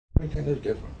Everything is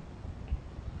different.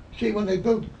 See, when they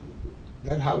built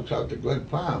that house out to Glen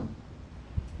Farm,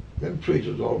 them trees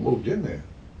was all moved in there.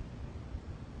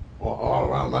 All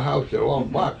around the house, they're all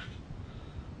boxed.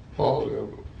 All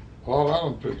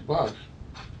around the trees boxed.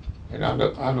 And on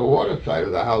the water side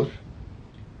of the house,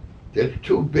 there's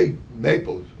two big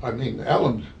maples,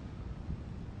 elms.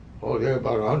 Oh, they're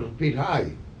about 100 feet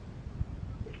high.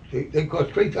 They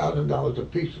cost $3,000 a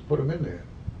piece to put them in there.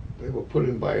 They were put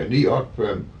in by a New York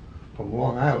firm from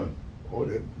Long Island. Oh,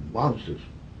 they're monsters.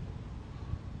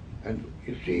 And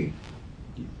you see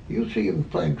them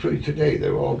plant trees today,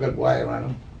 they've all got wire on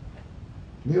them.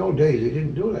 In the old days, they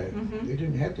didn't do that. They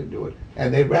didn't have to do it.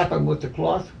 And they wrap them with the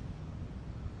cloth.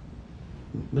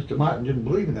 Mr. Martin didn't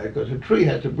believe in that because a tree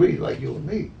has to breathe like you and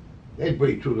me. They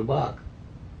breathe through the bark.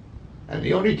 And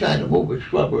the only time to move a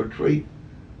shrub or a tree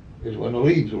is when the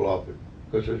leaves are off it,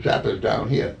 because the sap is down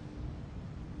here.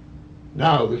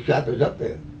 Now the sap is up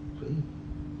there.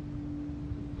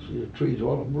 See the trees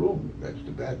all in bloom. That's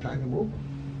the bad time to move them.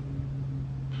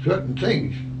 Certain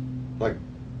things, like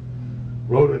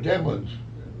rhododendrons,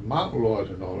 mountain laws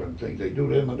and all them things, they do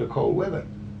them in the cold weather,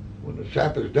 when the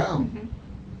sap is down.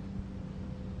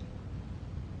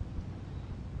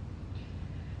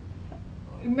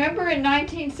 Remember in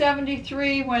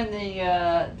 1973 when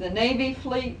the Navy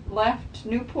fleet left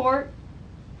Newport?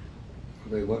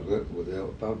 They went with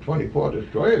about 24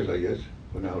 destroyers, I guess,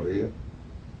 went out of here.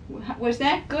 Was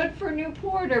that good for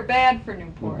Newport or bad for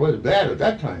Newport? It was bad at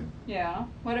that time. Yeah.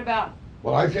 What about?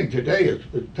 Well, I think today it's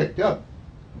picked up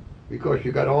because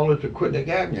you got all this Aquidneck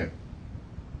Avenue,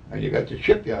 and you got the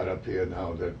shipyard up here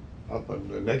now that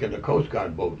they're making the Coast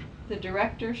Guard boats. The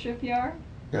Director Shipyard?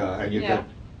 Yeah, and you got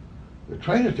the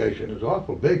train station is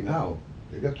awful big now.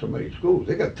 They got so many schools.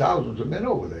 They got thousands of men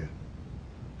over there.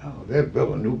 Now they're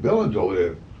building new buildings over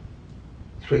there.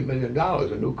 $3 million,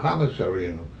 a new commissary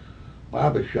and a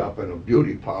barber shop and a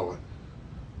beauty parlor.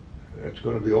 It's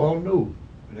going to be all new.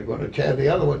 And they're going to tear the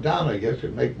other one down, I guess,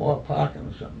 and make more parking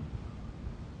or something.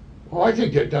 Oh, I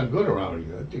think they've done good around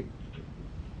here. I think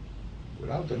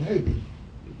without the Navy,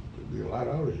 there'd be a lot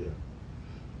out of here.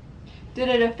 Did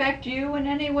it affect you in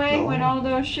any way when all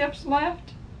those ships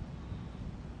left?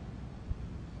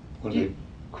 When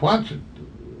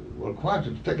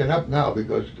Quonson's picking up now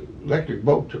because the electric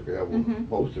boat took care of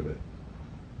most of it.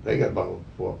 They got about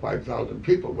 4,000 or 5,000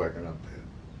 people working up there.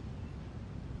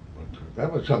 But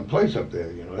that was some place up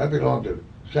there, you know. That belonged to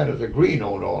Senator Green,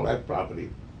 owned all that property.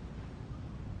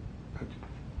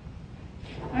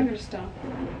 I'm going to stop.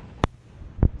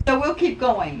 So we'll keep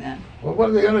going then. Well, what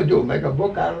are they going to do? Make a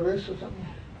book out of this or something?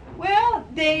 Well,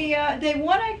 they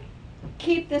want to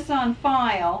keep this on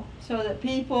file so that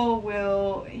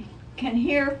people can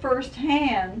hear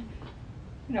firsthand,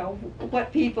 you know,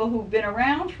 what people who've been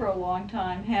around for a long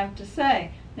time have to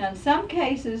say. Now, in some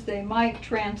cases, they might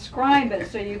transcribe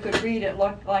it so you could read it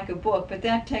like a book, but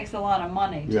that takes a lot of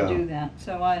money to do that.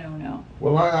 So I don't know.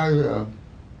 Well,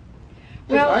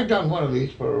 I done one of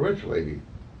these for a rich lady.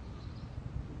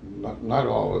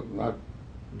 Not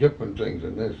different things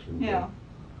in this. Yeah.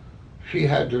 She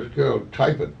had this girl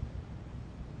type it.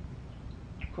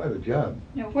 Quite a job.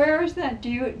 Now, where is that? Do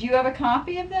you have a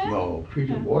copy of that? No, she's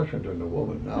in Washington, the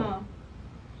woman now. Oh.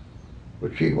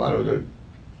 But she wanted to.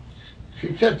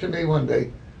 She said to me one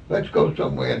day, "Let's go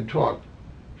somewhere and talk."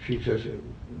 She says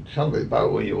something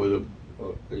about when you was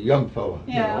a young fella,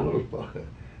 yeah. You know, a little fella.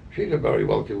 She's a very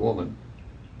wealthy woman,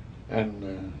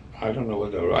 and I don't know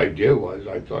what her idea was.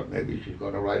 I thought maybe she's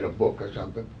going to write a book or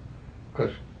something,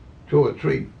 because 2 or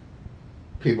 3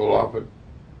 people offered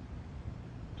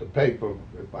to pay for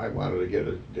if I wanted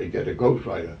to get a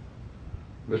ghostwriter.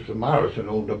 Mr. Morrison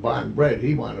owned the Barn Bread.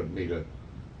 He wanted me to.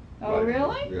 Oh,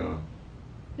 really? Yeah.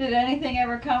 Did anything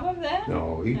ever come of that?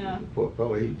 No, the poor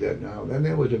fellow, he's dead now. Then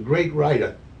there was a great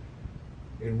writer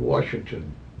in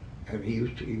Washington, and he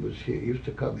used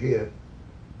to come here.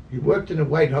 He worked in the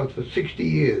White House for 60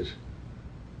 years.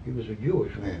 He was a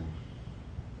Jewish man.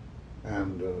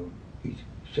 And he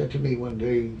said to me one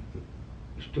day,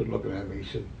 he stood looking at me,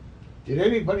 he said, "Did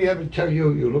anybody ever tell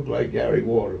you you look like Gary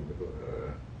Water,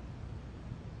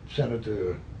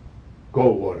 Senator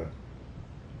Goldwater?"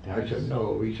 I said,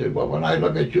 "No." He said, "Well, when I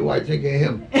look at you, I think of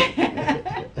him."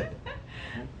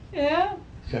 Yeah?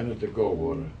 Senator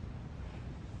Goldwater.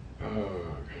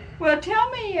 Well, tell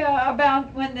me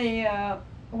about when they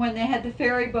had the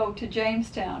ferry boat to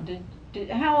Jamestown.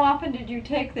 How often did you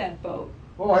take that boat?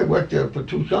 Oh, I worked there for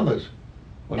 2 summers.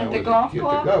 When At I the was golf a kid,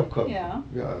 club? the golf club. Yeah.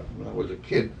 Yeah, when I was a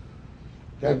kid.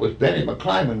 That was Benny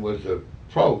McClyman was the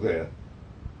pro there.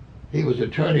 He was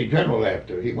Attorney General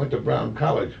after. He went to Brown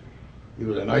College. He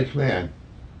was a nice man.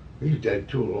 He's dead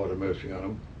too, Lord have mercy on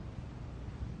him.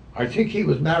 I think he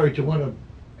was married to one of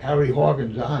Harry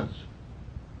Horgan's aunts,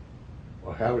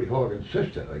 or Harry Horgan's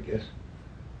sister, I guess.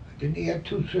 Didn't he have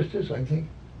two sisters, I think?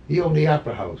 He owned the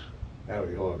Opera House,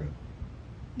 Harry Horgan.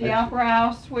 The Opera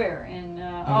House where? In,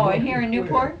 and here in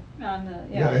Newport? On the,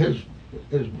 yeah,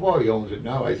 his boy owns it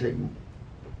now, I think.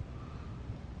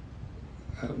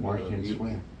 Washington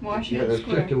Square. Washington Yeah, his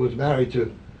Square. sister was married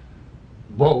to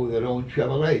Beau that owned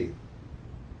Chevrolet.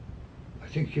 I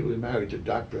think she was married to that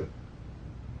doctor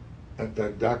that's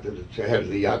the head of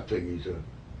the yacht thing. He's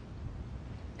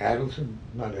Adelson?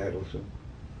 Not Adelson.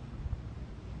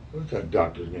 What's that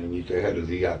doctor's name? He's the head of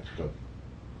the yacht stuff.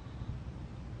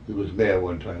 He was mayor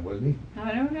one time, wasn't he?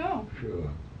 I don't know. Sure.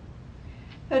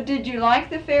 Did you like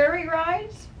the ferry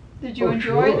rides? Did you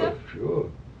enjoy them? Sure.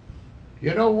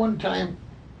 You know, one time,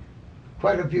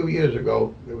 quite a few years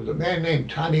ago, there was a man named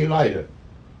Tommy Leiter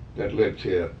that lived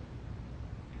here.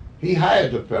 He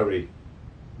hired the ferry,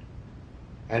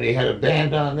 and he had a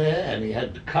band on there, and he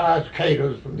had cars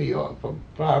caterers from New York, from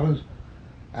Providence,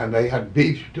 and they had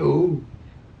beef stew,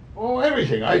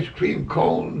 everything, ice cream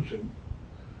cones, and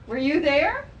Were you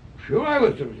there? sure I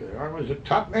was a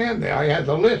top man there. I had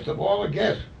the list of all the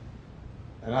guests,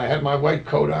 and I had my white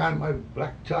coat on, my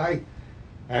black tie,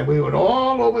 and we went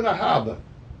all over the harbor.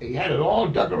 He had it all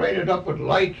decorated up with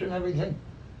lights and everything.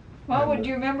 Well, would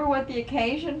you remember what the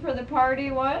occasion for the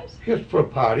party was? Just for a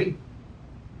party.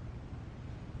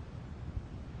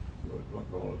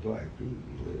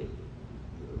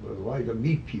 Like to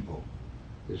meet people.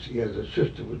 He has a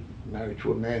sister was married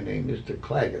to a man named Mr.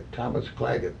 Claggett, Thomas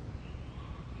Claggett.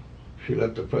 She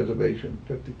left the preservation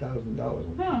 $50,000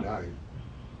 when she died.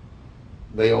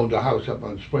 They owned a house up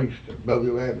on Spring Street,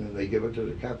 Bellevue Avenue, and they gave it to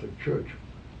the Catholic Church.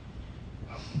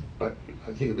 But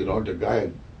I think it belonged to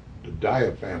the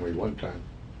Dyer family one time.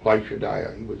 Elisha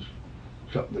Dyer. He was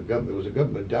something the government. There was a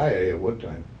government Dyer here one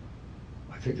time.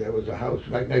 I think that was a house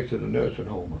right next to the nursing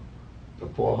home, the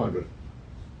 400,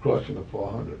 crossing the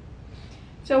 400.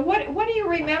 So what do you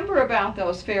remember about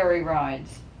those ferry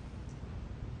rides?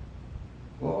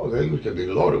 Oh, they used to be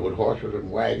loaded with horses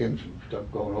and wagons and stuff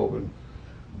going over, and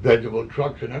vegetable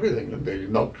trucks and everything, and big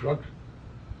milk trucks.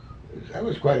 That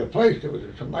was quite a place. There was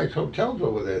some nice hotels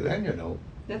over there then, you know.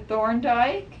 The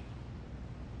Thorndike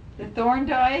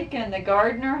and the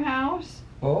Gardner House?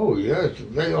 Oh, yes.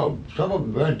 Some of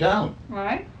them burnt down.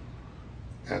 Right.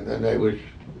 And then they was,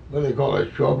 what do they call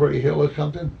it, Strawberry Hill or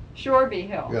something? Shoreby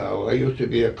Hill. Yeah, well, there used to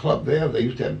be a club there. They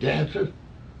used to have dances.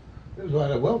 There was a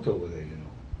lot of wealth over there, you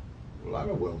know. A lot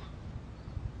of wealth.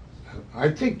 I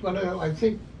think one of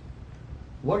the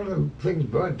things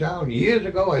burnt down years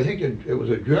ago. I think it was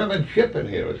a German ship in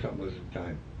here or something at the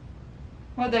time.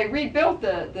 Well, they rebuilt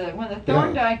when the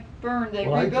Thorndike burned, they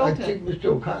rebuilt I it. think Mr.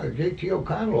 O'Connor, J.T.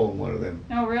 O'Connell owned one of them.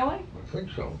 Oh, really? I think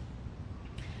so.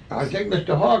 I think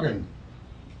Mr. Horgan,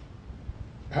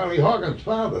 Harry Horgan's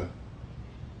father,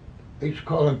 they used to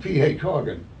call him P.H.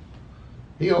 Horgan.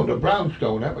 He owned a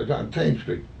brownstone, that was on Thames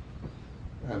Street.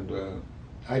 And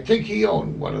I think he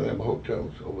owned one of them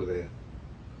hotels over there.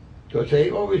 Because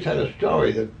they always had a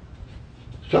story that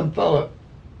some fella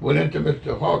went into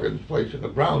Mr. Horgan's place in the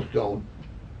brownstone,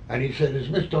 and he said, "Is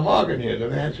Mr. Horgan here?" The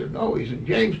man said, "No, he's in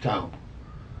Jamestown."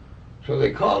 So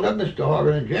they called up Mr.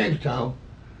 Horgan in Jamestown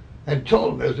and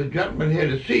told him, "There's a gentleman here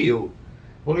to see you."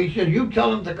 Well, he said, "You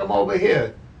tell him to come over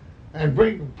here and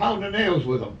bring a pound of nails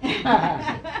with him."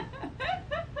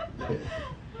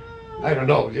 I don't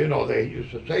know, you know, they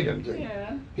used to say them things.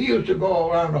 Yeah. He used to go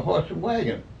around a horse and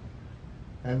wagon,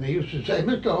 and they used to say,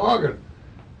 "Mr. Horgan,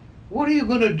 what are you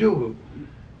going to do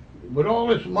with all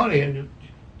this money?" And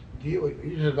he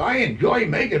says, "I enjoy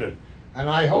making it, and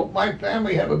I hope my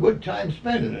family have a good time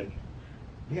spending it."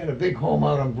 He had a big home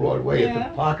out on Broadway at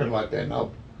the parking lot there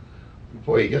now,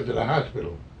 before you get to the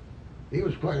hospital. He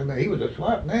was quite a man. He was a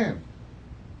smart man,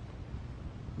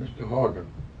 Mr. Horgan.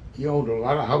 He owned a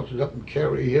lot of houses up in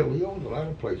Cary Hill. He owned a lot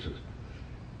of places.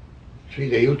 See,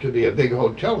 there used to be a big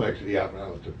hotel next to the Opera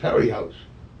House, the Perry House.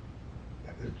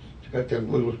 It's got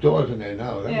them little stores in there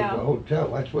now. That was a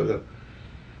hotel. That's where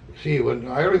when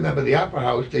I remember the Opera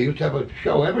House, they used to have a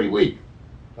show every week,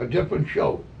 a different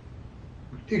show.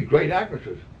 These great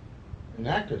actresses and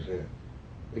actors there.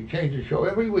 They changed the show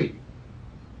every week.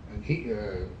 And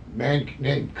a man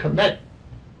named Comet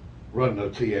run the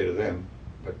theater then,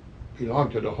 but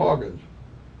belonged to the Horgans.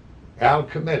 Al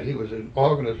Comet, he was an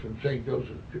organist from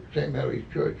St. Mary's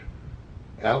Church.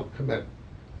 Al Comet.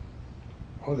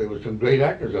 Oh, there were some great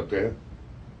actors up there.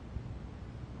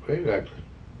 Great actors.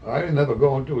 I remember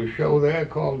going to a show there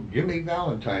called Jimmy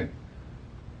Valentine.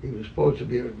 He was supposed to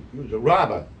be he was a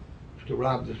robber. He used to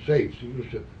rob the safes. He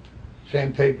used to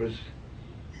sandpapers.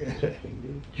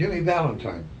 Jimmy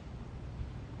Valentine.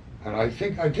 And I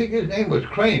think his name was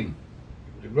Crane.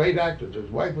 He was a great actress. His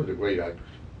wife was a great actress.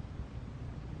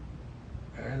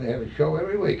 And they had a show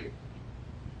every week.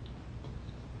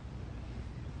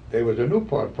 There was a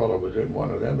Newport fellow was in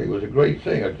one of them. He was a great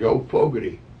singer, Joe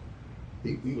Fogarty.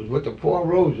 He was with the Four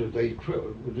Roses. They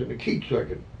was in the Keats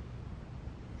circuit.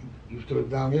 He used to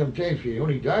live down here in Thames Street. He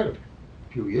only died a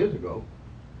few years ago.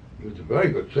 He was a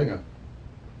very good singer.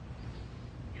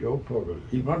 Joe Fogarty.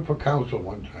 He ran for council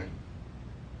one time.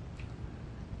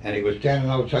 And he was standing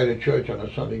outside a church on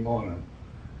a Sunday morning.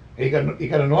 He got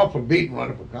an awful beating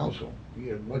running for council. He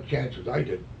had as much chance as I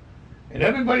did. And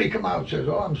everybody come out and says,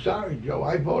 "Oh, I'm sorry, Joe,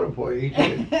 I voted for you." He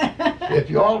said, "If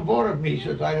you all voted for me," he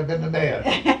says, "I'd have been the mayor."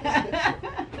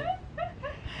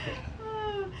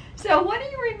 So what do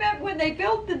you remember when they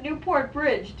built the Newport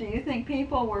Bridge? Do you think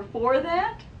people were for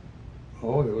that?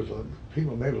 Oh, there was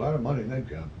people made a lot of money in that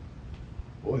job.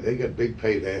 Boy, they got big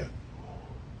pay there.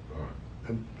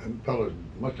 Them fellas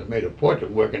must have made a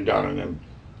fortune working down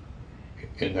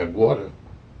in that water.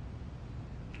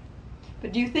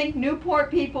 But do you think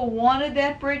Newport people wanted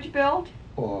that bridge built?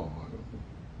 Oh,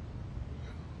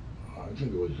 I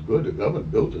think it was good. The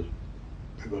government built it.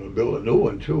 They're going to build a new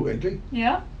one too, ain't they?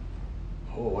 Yeah.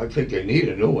 Oh, I think they need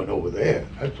a new one over there.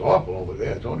 That's awful over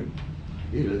there. It's only,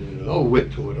 there's no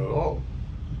width to it at all.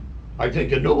 I think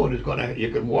the new one is going to,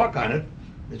 you can walk on it.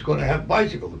 It's going to have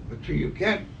bicycles. But see, you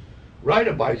can't ride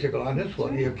a bicycle on this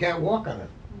one. You can't walk on it.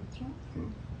 That's right.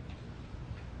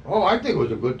 Oh, I think it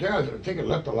was a good thing. I think it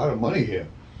left a lot of money here.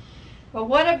 But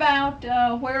what about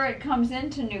where it comes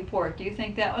into Newport? Do you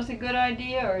think that was a good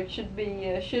idea, or it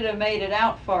should have made it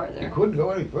out farther? They couldn't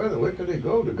go any further. Where could they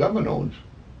go? The government owns.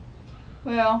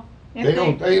 Well,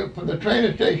 They from the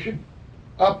train station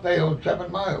up, they own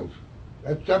 7 miles.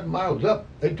 That's 7 miles up.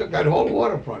 They took that whole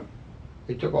waterfront.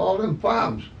 They took all them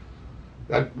farms.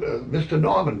 That Mr.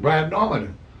 Norman, Brad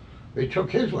Norman, they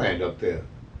took his land up there.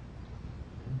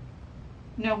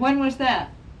 Now, when was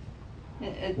that?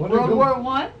 World War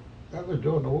I? That was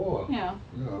during the war. Yeah.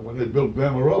 When they built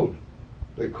Burma Road.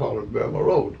 They call it Burma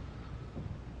Road.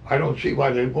 I don't see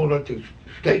why they won't let the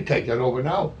state take that over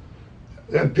now.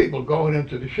 Then people going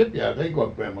into the shipyard, they go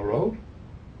up Burma Road.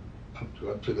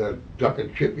 Up to the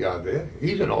Duckett shipyard there.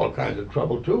 He's in all kinds of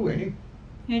trouble too, ain't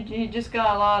he? He just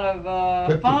got a lot of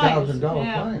fines.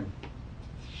 $50,000 fine.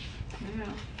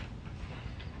 Yeah.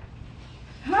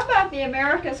 How about the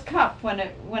America's Cup when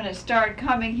it started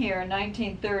coming here in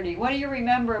 1930? What do you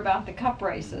remember about the cup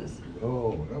races?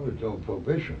 Oh, that was during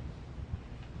Prohibition.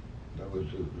 That was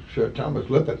Sir Thomas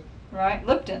Lippett. Right,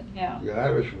 Lipton, yeah. The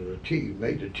Irishman, the tea,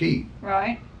 made the tea.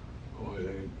 Right. Oh,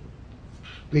 they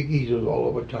speakeasies all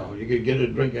over town. You could get a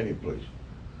drink any place.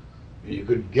 You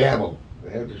could gamble.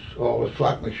 They had all the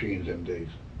slot machines them days.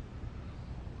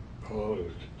 Oh,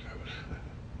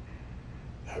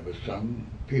 that was some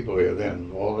people here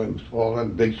then. All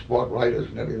them big sport writers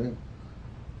and everything.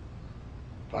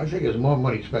 I think there's more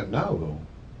money spent now though.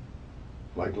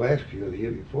 Like last year, the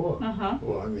year before.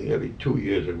 Well, I mean, every 2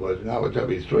 years it was. Now it's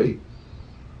every 3.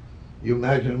 You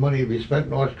imagine the money to be spent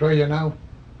in Australia now?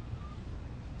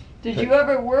 Did you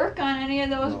ever work on any of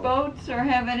those No. boats or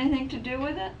have anything to do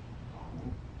with it?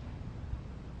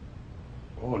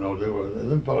 Oh no,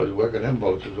 them fellas working them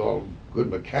boats is all good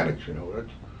mechanics, you know.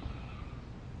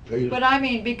 But I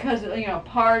mean, because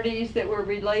parties that were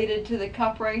related to the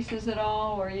cup races at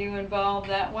all. Were you involved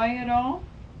that way at all?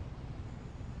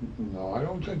 No, I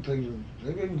don't think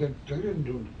they didn't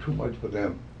do too much for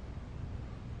them.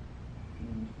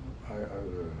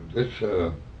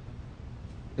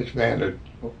 This man that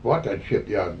bought that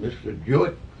shipyard, Mr.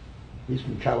 Jewett, he's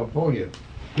from California.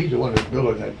 He's the one that's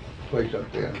building that place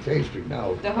up there on Thames Street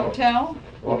now. The hotel?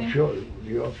 Offshore,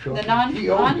 the offshore. The He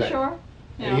owns that. onshore?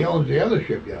 And he owns the other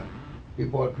shipyard. He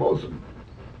bought both of them.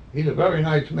 He's a very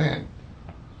nice man.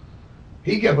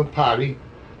 He gave a party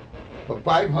for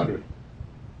 500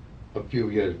 a few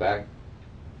years back.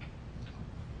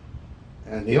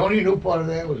 And the only new part of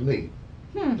that was me.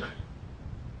 I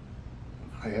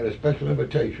had a special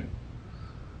invitation.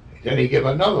 Then he gave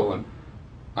another one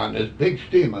on this big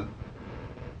steamer.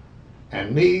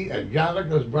 And me and John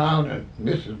Nicholas Brown and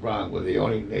Mrs. Brown were the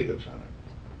only natives on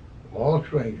it. All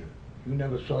strangers. You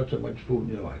never saw so much food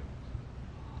in your life.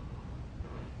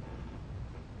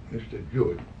 Mr.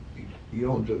 Jewett, he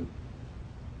owns a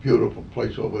beautiful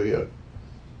place over here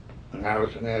on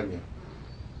Harrison Avenue.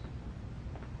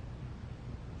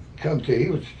 Comes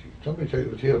here, somebody said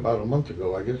he was here about a month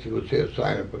ago. I guess he was here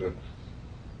signing for the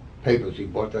papers. He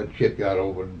bought that shipyard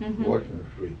over in Washington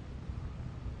Street.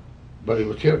 But he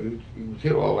was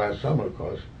here all last summer, of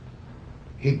course.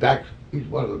 He's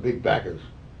one of the big backers.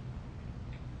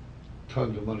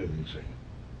 Tons of money, they say.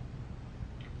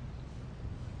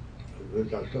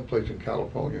 There's someplace in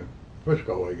California,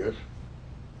 Frisco, I guess,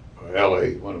 or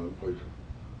L.A., one of the places.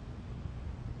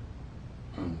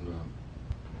 And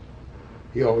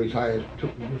he always used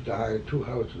to hire two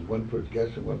houses, one for his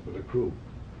guests and one for the crew.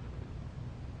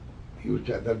 He used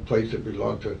to have that place that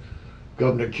belonged to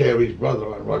Governor Carey's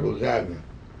brother on Ruggles Avenue.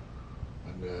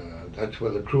 And that's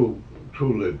where the crew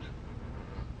lived.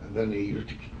 And then he used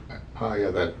to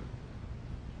hire that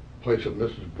place of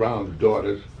Mrs. Brown's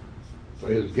daughters for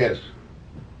his guests.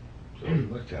 So he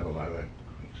must have a lot of that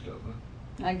stuff,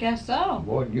 huh? I guess so.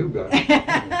 More than you got.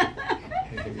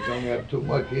 You don't have too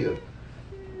much either.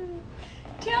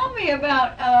 Tell me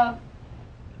about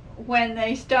when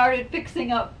they started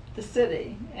fixing up the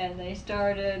city and they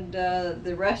started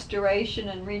the restoration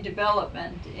and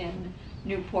redevelopment in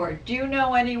Newport. Do you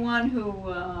know anyone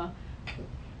who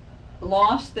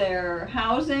lost their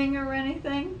housing or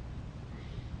anything?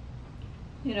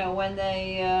 You know, when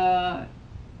they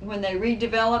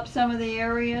redeveloped some of the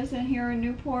areas in here in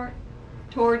Newport,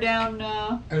 tore down.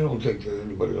 I don't think that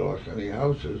anybody lost any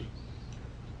houses.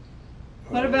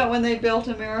 What about when they built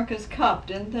America's Cup?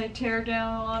 Didn't they tear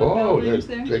down a lot of buildings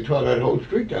there? They tore that whole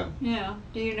street down. Yeah.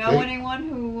 Do you know anyone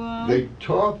who? They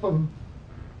tore from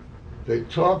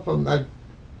that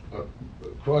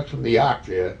across from the Arc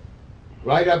there,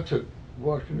 right up to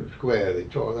Washington Square. They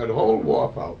tore that whole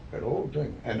wharf out, that whole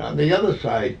thing. And on the other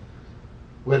side,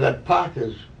 where that park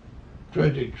is,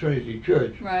 Trinity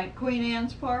Church. Right, Queen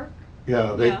Anne's Park.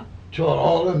 Yeah, they tore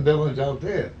all them buildings out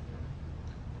there.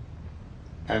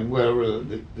 And where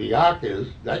the Arc is,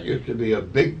 that used to be a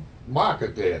big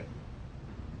market there.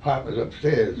 Apartments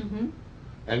upstairs. Mm-hmm.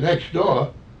 And next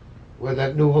door, where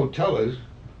that new hotel is,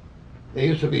 there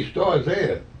used to be stores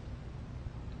there.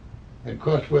 And of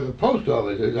course, where the post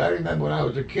office is, I remember when I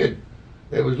was a kid,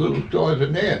 there was little stores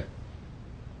in there.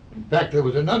 In fact, there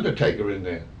was an undertaker in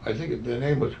there. I think the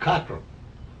name was Cottrell.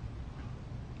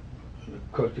 And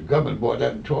of course, the government bought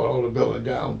that and tore all the building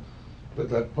down for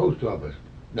that post office.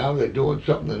 Now they're doing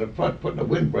something in the front, putting a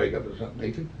windbreak up or something,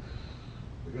 Nathan.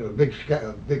 They got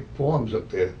a big forms up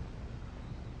there.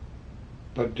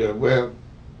 But where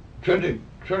Trinity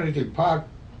Park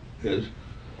is,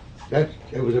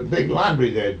 there was a big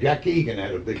laundry there. Jack Egan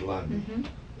had a big laundry. Mm-hmm.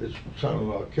 His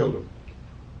son-in-law killed him.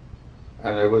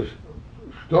 And there was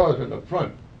stores in the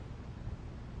front.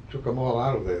 Took them all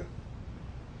out of there.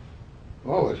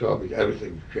 Oh, it's obvious.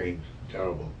 Everything's changed.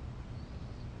 Terrible.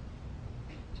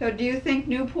 So do you think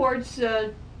Newport's,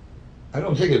 I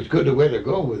don't think it's good the way to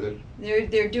go with it.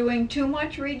 they're doing too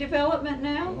much redevelopment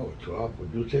now? Oh, it's awful.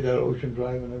 Did you see that Ocean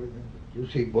Drive and everything? Did you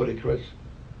see Buddy Chris?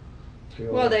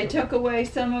 Well, they took away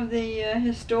some of the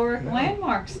historic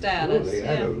landmark status. Well, they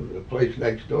had a place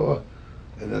next door,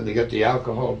 and then they got the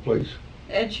alcohol place.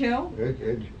 Edge Hill?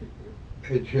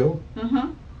 Edge Hill. Uh-huh.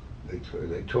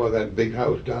 They tore that big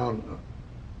house down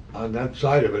on that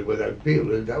side of it where that field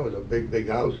is. That was a big, big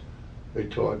house. They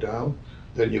tore down.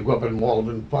 Then you go up in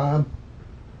Walden Farm,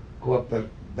 go up that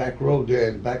back road there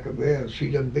and back of there and see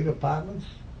them big apartments.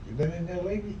 You been in there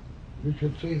lately? You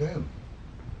should see them.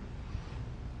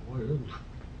 Boy, those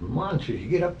monsters. You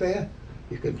get up there,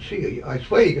 you can see, I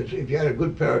swear you can see, if you had a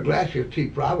good pair of glasses, you'd see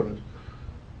Providence.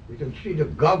 You can see the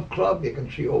golf club, you can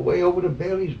see way over to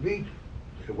Bailey's Beach.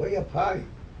 They're way up high.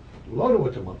 Loaded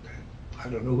with them up there. I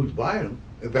don't know who's buying them,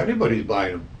 if anybody's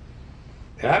buying them.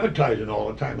 They're advertising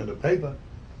all the time in the paper.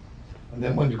 And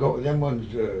them ones going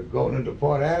into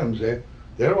Port Adams there,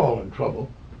 they're all in trouble.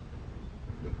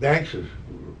 The banks is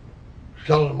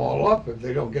selling them all off if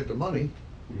they don't get the money.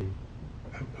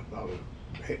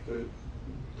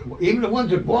 Even the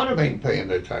ones that bought them ain't paying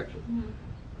their taxes.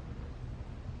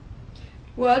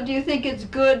 Well, do you think it's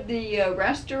good, the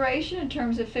restoration in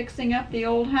terms of fixing up the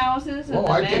old houses and the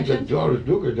I mansions? think that Doris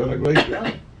Duke has done a great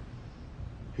job.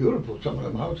 Beautiful, some of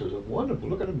them houses are wonderful.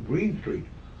 Look at them, Green Street.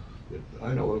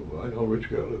 I know a rich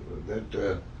girl,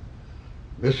 that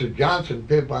Mrs. Johnson,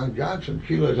 Pierpont Johnson,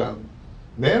 she lives on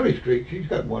Mary Street, she's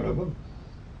got one of them.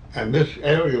 And Miss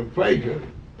Ariel Frazier,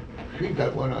 she's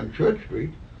got one on Church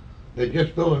Street. They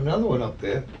just built another one up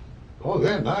there. Oh,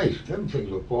 they're nice. Them things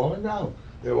were falling down.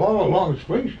 They're all along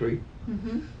Spring Street.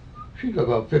 Mm-hmm. She's got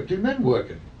about 50 men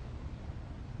working.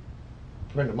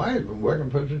 A friend of mine has been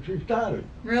working since she started.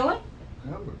 Really?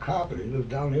 I'm a carpenter. He lives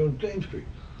down here on James Street.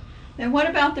 And what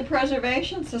about the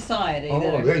Preservation Society?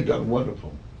 Oh, they've done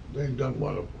wonderful. They've done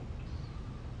wonderful.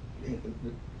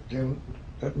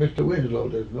 That Mr. Winslow,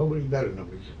 there's nobody better than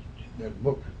him. That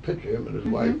book, picture him and his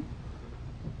wife.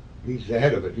 He's the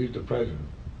head of it. He's the president.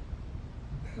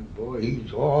 And boy,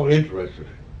 he's all interested.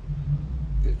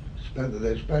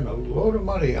 They spend a load of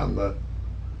money on the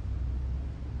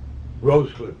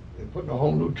Rose Cliff. They're putting a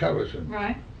whole new terrace in.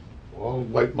 Right. all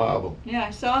white marble. Yeah,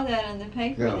 I saw that in the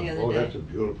paper the Yeah, other oh, day. that's a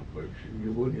beautiful place.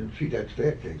 You wouldn't even see that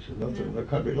staircase. There's nothing in the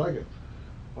country like it.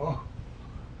 Oh,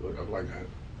 look up like that.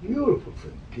 Beautiful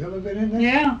thing. You ever been in there?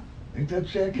 Yeah, Ain't that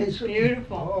staircase? it's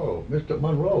beautiful. Oh, Mr.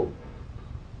 Monroe.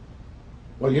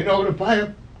 Well, you know the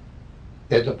fire?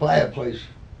 There's a fireplace.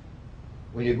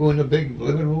 When you go in the big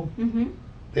living room, Mm-hmm.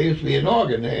 there used to be an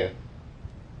organ there.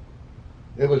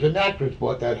 There was an actress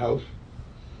bought that house,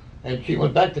 and she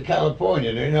went back to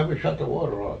California. They never shut the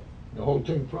water off. The whole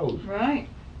thing froze. Right.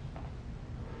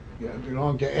 Yeah, it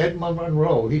belonged to Edmund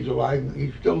Monroe. He's alive.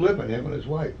 He's still living, him and his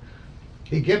wife.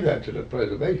 He gave that to the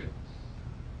preservation.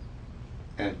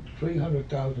 And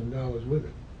 $300,000 with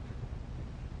it.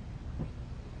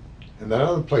 And that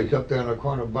other place up there on the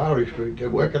corner of Bowery Street, they're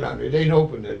working on it. It ain't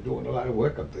open. They're doing a lot of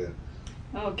work up there.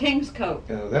 Oh, Kingscote.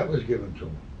 That was given to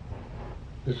him.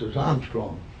 This is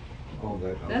Armstrong owned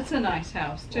that house. That's a nice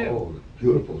house, too. Oh,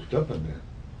 beautiful stuff in there.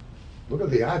 Look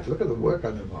at the art. Look at the work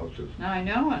on them houses. I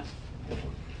know it.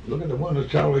 Look at the one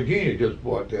that Sal Regina just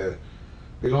bought there.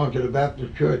 Belonged to the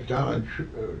Baptist Church down on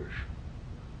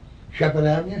Shepherd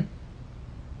Avenue.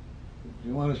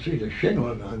 You want to see the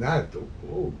shingling on that?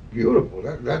 Oh, beautiful.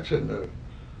 That's in the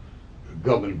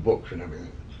government books and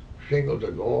everything. Shingles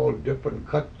are all different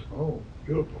cuts. Oh,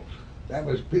 beautiful. That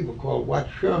was people called Watt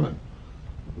Sherman.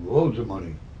 Loads of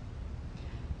money.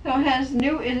 So has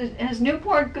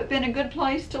Newport been a good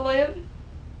place to live?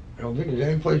 I don't think there's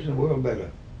any place in the world better.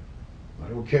 I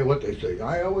don't care what they say.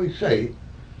 I always say,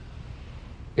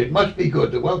 it must be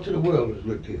good. The wealth of the world has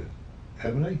lived here,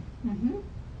 haven't they? Mm-hmm.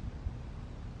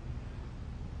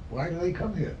 Why do they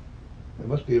come here? There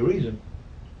must be a reason.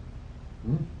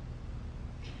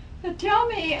 So tell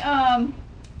me,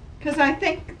 because I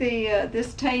think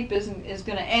this tape is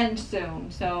going to end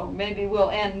soon, so maybe we'll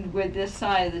end with this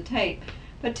side of the tape.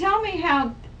 But tell me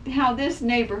how this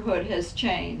neighborhood has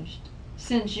changed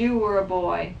since you were a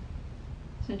boy,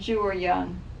 since you were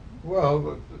young.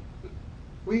 Well,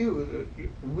 we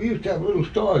used to have little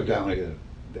stores down here.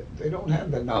 They don't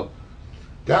have that now.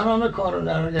 Down on the corner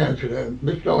down again,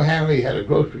 Mr. O'Hanley had a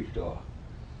grocery store.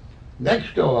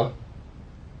 Next door,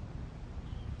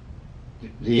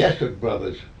 the Essex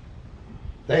brothers,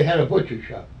 they had a butcher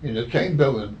shop in the same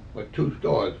building with two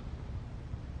stores.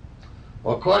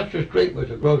 Across the street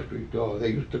was a grocery store. They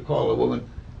used to call the woman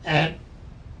Aunt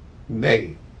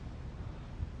May.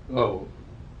 Oh,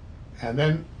 and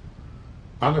then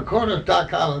on the corner of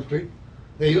Dock Island Street,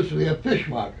 there used to be a fish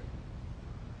market.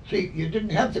 See, you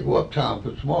didn't have to go uptown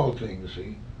for small things,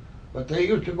 see. But they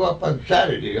used to go up on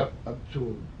Saturday, up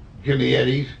to Jimmy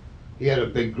Eddie's. He had a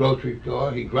big grocery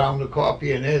store. He ground the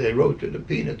coffee in there. They roasted the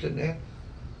peanuts in there.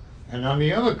 And on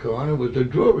the other corner was the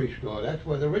jewelry store. That's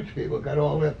where the rich people got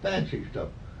all their fancy stuff,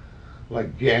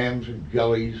 like jams and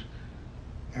jellies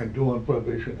and doing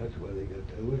prohibition. That's where they got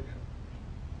their licks.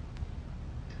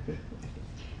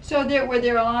 So were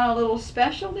there a lot of little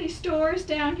specialty stores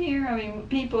down here? I mean,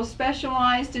 people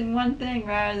specialized in one thing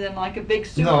rather than like a big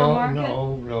supermarket?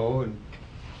 No. And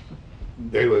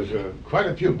there was quite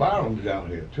a few barrooms down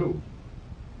here, too.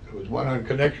 There was one on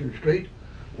Connection Street,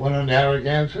 one on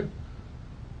Narragansett,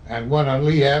 and one on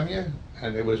Lee Avenue,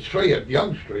 and there was three at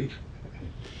Young Street.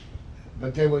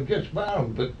 But they were just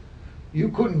barrooms, but you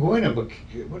couldn't go in them, but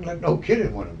you wouldn't let no kid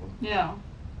in one of them. Yeah.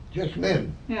 Just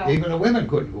men. Yeah. Even the women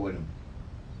couldn't go in them.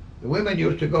 The women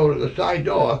used to go to the side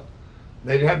door.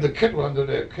 They'd have the kittle under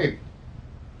their cape.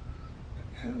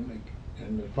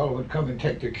 And the fellow would come and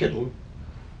take the kittle,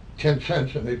 10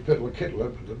 cents, and they'd fill the kittle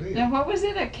up with the beer. Now, what was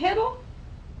it, a kettle?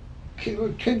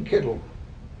 Tin kittle.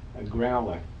 A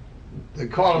growler. They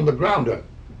call them the grounder.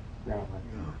 Growler.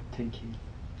 Tin key.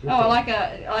 Oh, like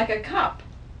a cup.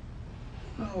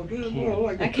 Oh, just Can.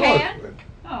 like A a can? toilet.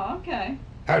 Oh, okay.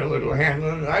 Had a little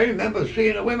handle. I remember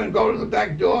seeing the women go to the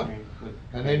back door,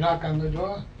 and they knock on the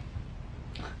door,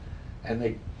 and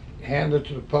they hand it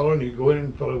to the fellow, and you go in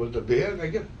and fill it with the beer. They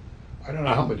get, I don't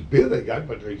know how much beer they got,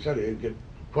 but they said they'd get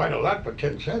quite a lot for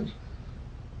 10 cents.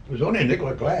 It was only a nickel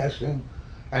a glass then.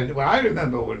 And I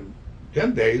remember when,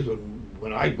 them days,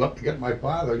 when I'd go up to get my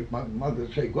father, my mother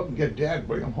would say, go up and get Dad,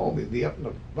 bring him home. He'd be up in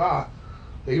the bar.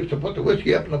 They used to put the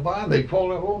whiskey up in the bar, and they'd pour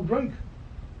their own drink.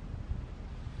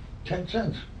 10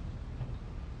 cents.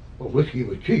 Well, whiskey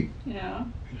was cheap. Yeah.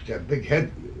 Used to have big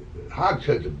head,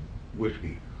 hogsheads of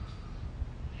whiskey.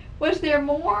 Was there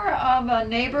more of a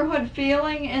neighborhood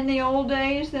feeling in the old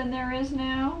days than there is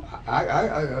now?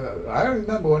 I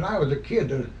remember when I was a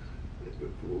kid,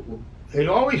 they'd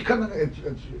always come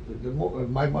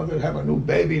in. My mother would have a new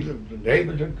baby. The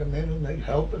neighbors would come in and they'd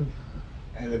help, and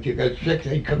if you got sick,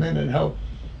 they'd come in and help.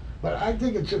 But I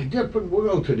think it's a different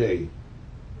world today.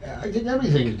 I think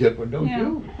everything's different, don't Yeah.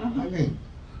 you? Uh-huh. I mean,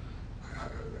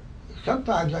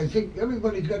 sometimes I think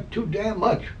everybody's got too damn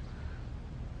much.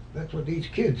 That's what these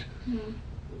kids, Mm.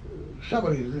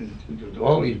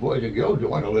 all these boys and girls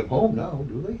don't want to live home now,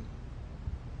 do they?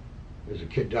 There's a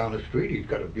kid down the street, he's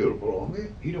got a beautiful home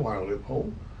here. He don't want to live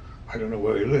home. I don't know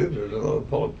where he lives. There's another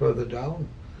fellow further down.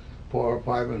 4 or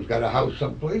 5 of them's got a house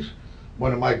someplace.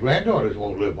 One of my granddaughters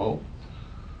won't live home.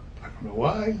 I don't know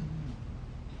why.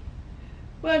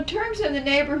 Well, in terms of the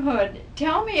neighborhood,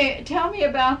 tell me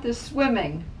about the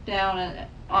swimming down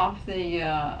off the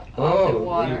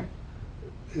water.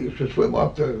 They used to swim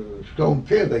off the Stone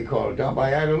Pier, they call it, down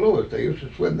by Ida Lewis. They used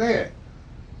to swim there.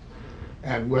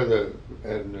 And where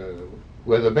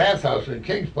the bathhouse in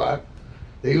Kings Park,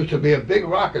 there used to be a big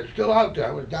rock. It's still out there.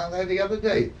 I was down there the other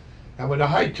day. And when the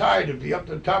high tide would be up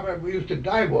to the top of it, we used to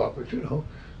dive off it, you know.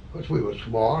 Because we were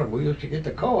small and we used to get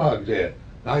the quahogs there.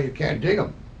 Now you can't dig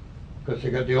them because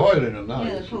they got the oil in them now. Yeah,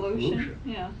 the It's pollution.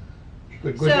 Yeah. You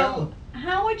could go So, down.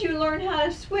 how would you learn how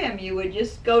to swim? You would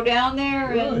just go down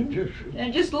there Well, and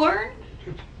just learn?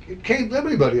 it came to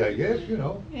everybody, I guess, you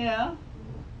know. Yeah.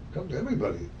 Come to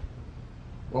everybody.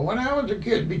 Well, when I was a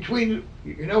kid, between,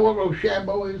 you know what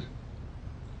Rochambeau is?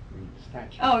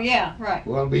 Statue. Oh yeah, right.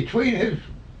 Well, between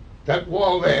that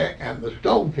wall there and the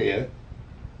Stone Pier,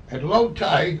 at low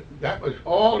tide, that was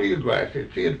all eelgrass.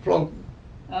 You'd see it floating.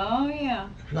 Oh yeah,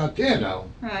 It's not there now.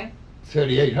 right.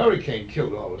 38 hurricane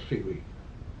killed all the seaweed.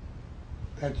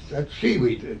 That's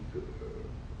seaweed,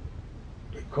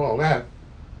 they call that.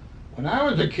 When I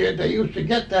was a kid, they used to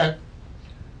get that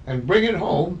and bring it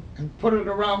home and put it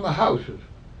around the houses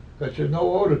because there's no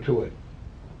odor to it.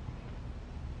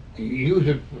 You use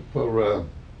it for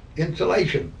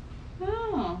insulation.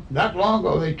 Oh, Not long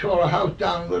ago, they tore a house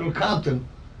down in Little Compton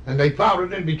and they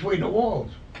found it in between the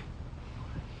walls.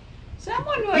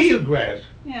 someone was. Eelgrass,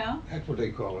 Yeah, that's what they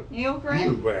call it.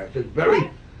 eelgrass. Eelgrass.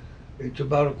 It's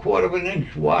about 1/4 of an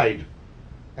inch wide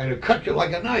and it cuts you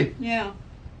like a knife. Yeah.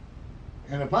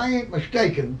 And if I ain't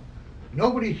mistaken,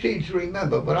 nobody seems to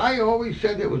remember, but I always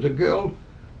said there was a girl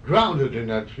drowned in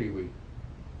that seaweed.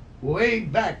 Way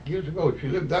back years ago, she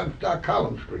lived down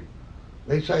Stockholm Street.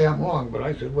 They say I'm wrong, but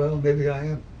I said, well, maybe I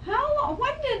am. How?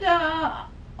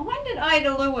 When did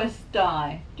Ida Lewis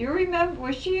die? Do you remember?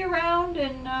 Was she around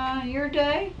in your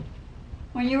day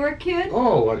when you were a kid?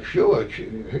 Oh, well, sure.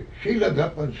 She lived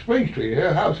up on Spring Street.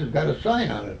 Her house has got a sign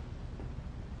on it.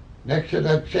 Next to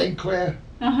that St. Clair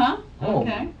Uh-huh. home.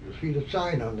 Okay. You see the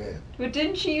sign on there. But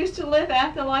didn't she used to live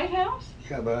at the lighthouse?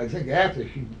 Yeah, but I think after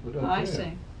she put up I there.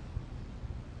 see.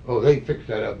 Oh, they fixed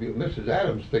that up. Mrs.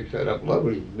 Adams fixed that up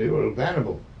lovely. They were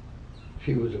Vanderbilt.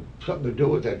 She was something to do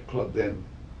with that club then,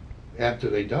 after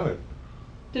they done it.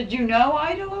 Did you know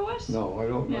Ida Lewis? No, I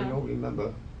don't Yeah.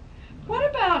 remember. What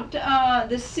about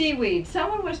the seaweed?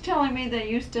 Someone was telling me they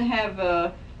used to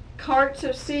have carts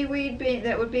of seaweed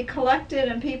that would be collected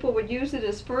and people would use it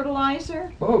as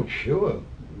fertilizer. Oh, sure.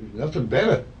 Nothing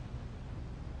better.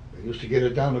 They used to get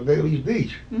it down to Bailey's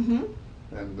Beach. Mm-hmm.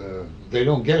 And they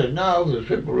don't get it now. The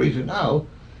simple reason now,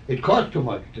 it costs too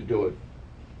much to do it.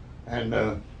 And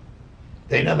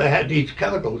they never had these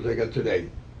chemicals they got today.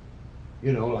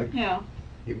 You know, like Yeah.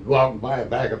 you can go out and buy a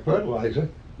bag of fertilizer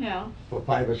Yeah. for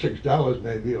 $5 or $6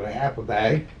 maybe, or half a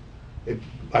bag.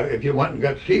 If you went and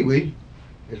got seaweed,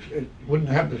 it wouldn't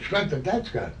have the strength that's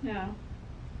got. Yeah.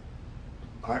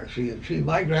 See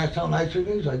my grass, how nice it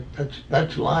is?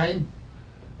 That's lime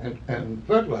and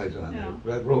fertilizer on Yeah. it.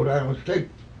 That Rhode Island State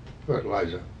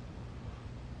fertilizer.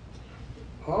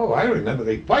 Oh, I remember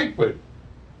they fight for it.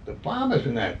 The farmers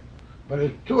and that. But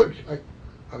it's too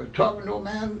I was talking to a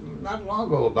man not long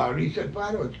ago about it. He said,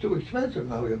 Fido, it's too expensive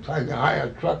now. You're trying to hire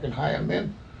a truck and hire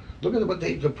men. Look at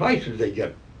the prices they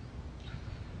get.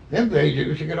 Them days you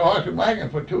used to get a horse and wagon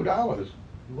for $2.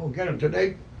 You won't get them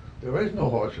today. There is no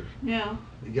horses. Yeah.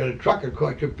 You get a truck, it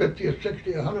costs you $50 or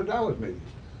 $60 or $100 maybe.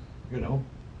 You know.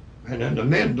 And then the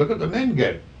men, look at the men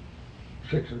get.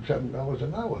 $6 and $7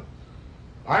 an hour.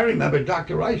 I remember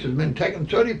Dr. Rice's men taking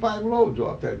 35 loads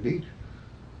off that beach.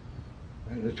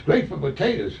 And it's great for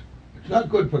potatoes. It's not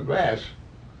good for grass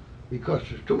because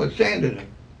there's too much sand in it.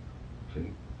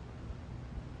 See?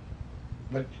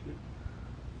 But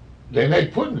they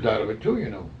make puddings out of it too, you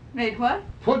know. Made what?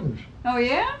 Puddings. Oh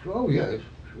yeah? Oh yes,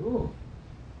 sure.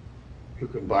 You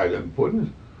can buy them puddings.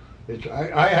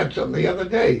 I had some the other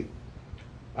day.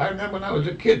 I remember when I was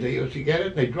a kid, they used to get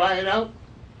it, they dry it out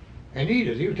and eat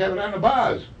it. They used to have it on the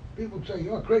bars. People would say,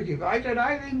 you're crazy. But I said,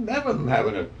 I remember them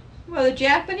having it. Well, the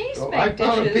Japanese So make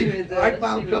dishes with I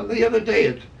found seaweed. some the other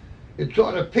day. It's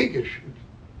sort of pinkish.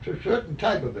 It's a certain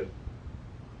type of it,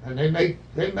 and they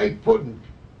make puddings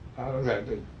out of that.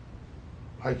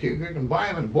 I think you can buy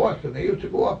them in Boston. They used to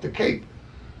go up the Cape,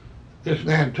 this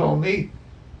man told me,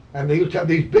 and they used to have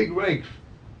these big rakes,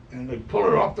 and they'd pull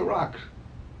it off the rocks.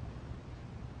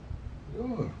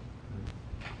 Oh.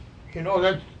 You know,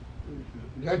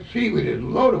 that seaweed is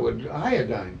loaded with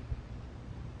iodine.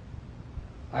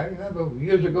 I remember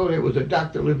years ago there was a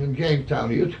doctor lived in Jamestown.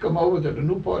 He used to come over to the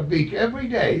Newport Beach every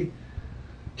day,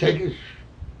 take his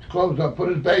clothes off, put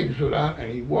his bathing suit on,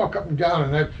 and he'd walk up and down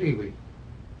in that seaweed.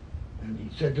 And he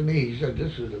said to me, he said,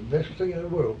 this is the best thing in the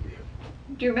world for you.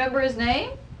 Do you remember his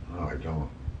name? No, I don't.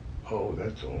 Oh,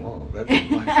 that's so long. That's a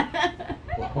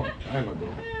long time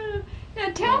ago. Now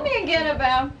tell me again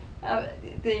about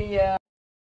the...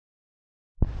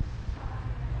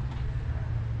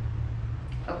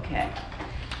 Okay.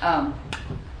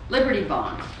 Liberty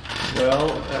bonds.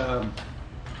 Well,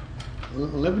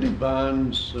 Liberty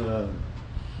bonds,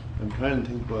 I'm trying to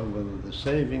think whether the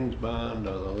savings bond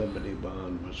or the Liberty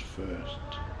bond was first.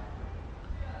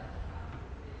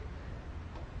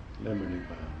 Liberty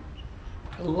bonds.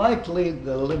 Likely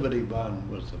the Liberty bond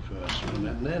was the first one,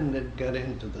 and then it got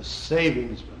into the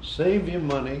savings bond. Save your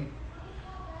money.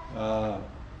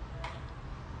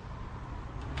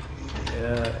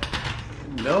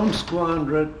 Don't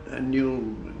squander it, and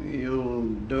you'll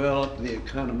develop the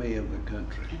economy of the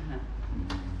country.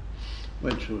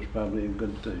 Which was probably a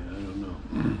good thing, I don't know.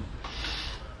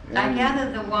 I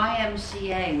gather the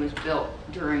YMCA was built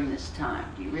during this time.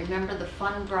 Do you remember the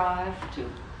fund drive to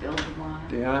build the Y?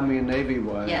 The Army and Navy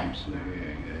YMCA. Yes.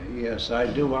 Yes, I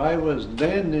do. I was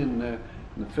then in the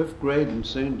 5th grade in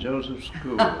St. Joseph's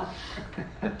School.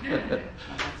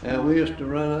 And we used to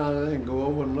run out and go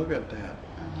over and look at that.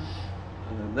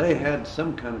 They had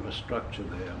some kind of a structure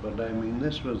there, but I mean,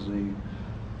 this was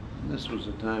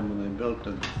the time when they built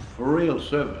it for real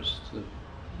service.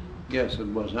 Yes, it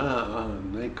was.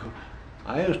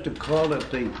 I used to call it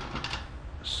the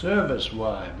Service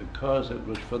Y because it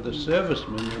was for the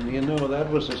servicemen, and you know that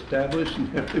was established,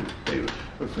 and everybody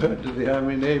referred to the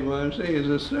Army Navy YMCA as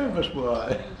a Service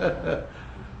Y,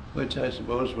 which I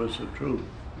suppose was the truth.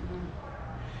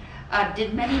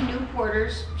 Did many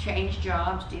Newporters change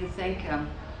jobs, do you think,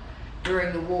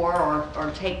 during the war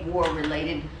or take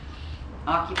war-related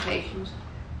occupations?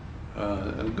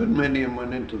 A good many of them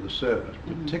went into the service,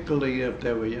 particularly if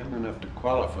they were young enough to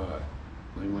qualify.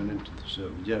 They went into the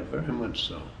service. Yeah, very much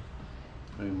so.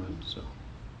 Very much so.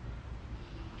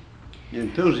 The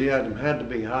enthusiasm had to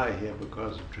be high here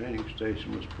because the training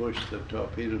station was pushed, the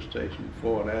torpedo station,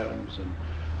 Fort Adams, and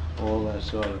all that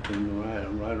sort of thing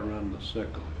right around the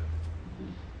circle.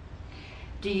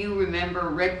 Do you remember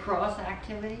Red Cross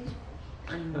activities?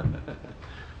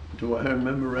 Do I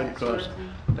remember Red Cross?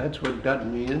 That's what got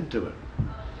me into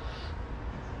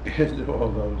it. All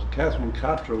those. Catherine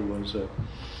Cottrell was a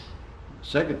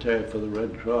secretary for the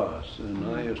Red Cross, and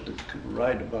I used to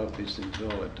write about these things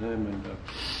all the time, and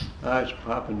I was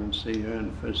popping and see her,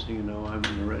 and the first thing you know, I'm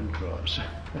in the Red Cross.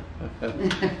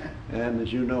 And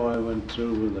as you know, I went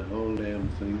through with the whole damn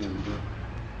thing and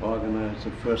organized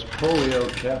the first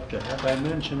polio chapter. Have I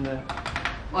mentioned that?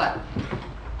 What?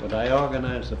 That I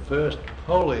organized the first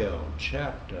polio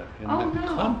chapter in the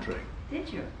country. Did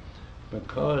you?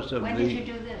 Because of when did you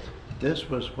do this? This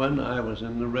was when I was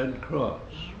in the Red Cross.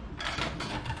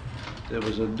 There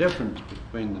was a difference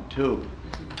between the two.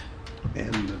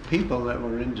 And the people that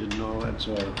were injured and all that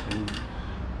sort of thing,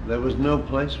 there was no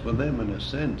place for them in a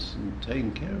sense in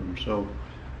taking care of them. So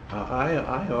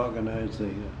I organized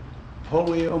the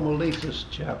poliomyelitis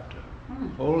chapter.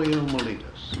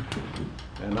 Poliomyelitis.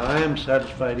 And I am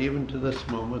satisfied even to this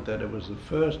moment that it was the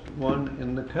first one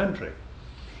in the country.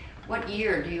 What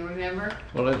year, do you remember?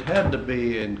 Well, it had to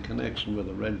be in connection with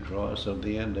the Red Cross at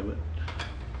the end of it.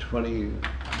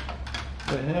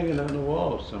 They're hanging on the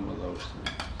wall, some of those things.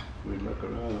 We look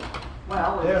around.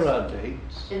 Well, there are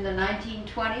dates. In the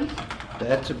 1920s?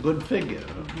 That's a good figure.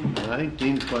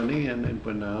 1920, and it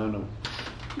went on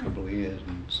a couple of years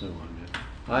and so on.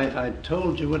 I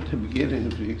told you at the beginning,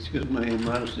 if you excuse my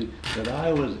immodesty, that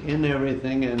I was in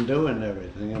everything and doing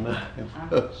everything, and I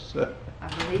was, I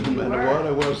believe you no matter were. what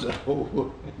I was,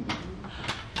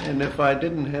 and if I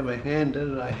didn't have a hand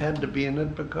in it, I had to be in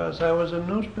it because I was a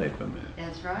newspaperman.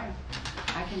 That's right.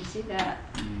 I can see that.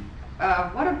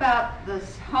 What about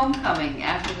this homecoming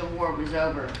after the war was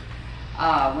over,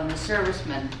 when the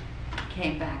servicemen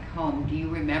came back home? Do you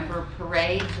remember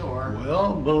parades or?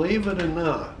 Well, believe it or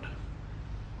not,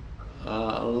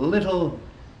 little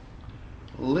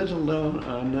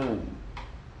known,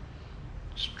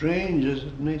 strange as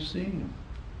it may seem.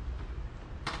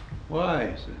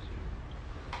 Why, says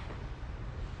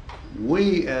he.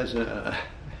 We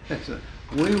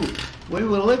we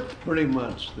were licked pretty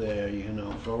much there, you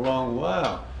know, for a long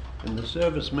while. And the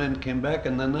servicemen came back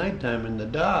in the nighttime in the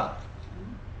dark.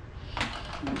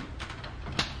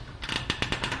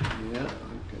 Yeah,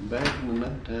 came back in the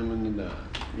nighttime in the dark.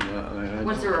 Yeah,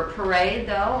 Was there a parade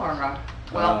though, or a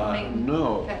welcoming?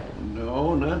 No,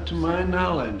 no, not to my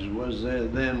knowledge. Was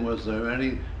there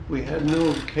any? We had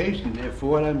no occasion. If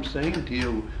what I'm saying to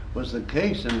you was the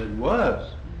case, and it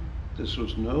was, this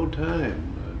was no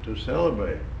time to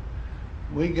celebrate.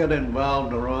 We got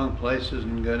involved in the wrong places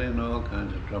and got in all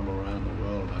kinds of trouble around the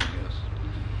world, I guess.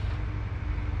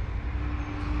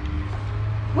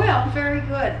 Well, very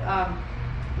good.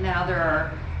 Now there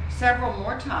are several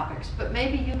more topics, but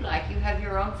maybe you have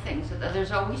your own things. So that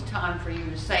there's always time for you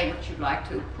to say what you'd like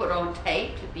to put on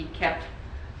tape to be kept,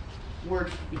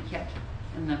 words to be kept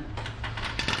in the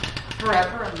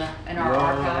forever in our Well,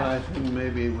 archives. I think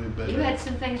maybe we better. You had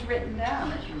some things written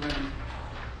down as you were.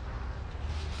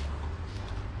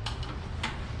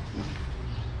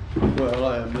 Well,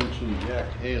 I mentioned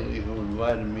Jack Haley, who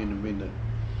invited me to be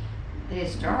The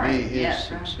historian,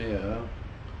 yes, right. Yeah.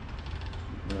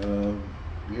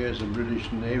 Here's a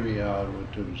British Navy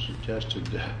outfit who suggested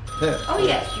that. Oh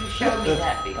yes, you showed me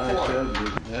that before. I showed you.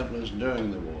 That was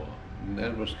during the war. And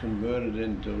that was converted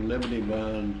into Liberty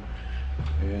bonds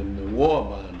and the war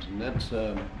bonds. And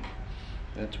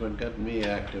that's what got me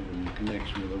active in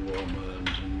connection with the war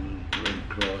bonds and the Red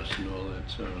Cross and all that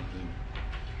sort of thing.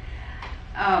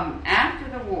 After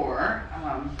the war,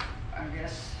 I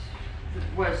guess it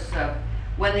was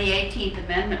when the 18th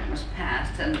Amendment was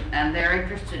passed, and they're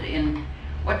interested in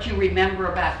what you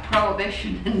remember about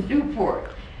Prohibition in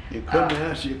Newport. You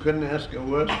couldn't ask a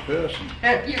worse person.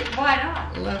 Why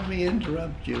not? Let me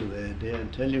interrupt you there, dear,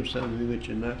 and tell you something that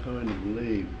you're not going to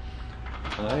believe.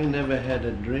 I never had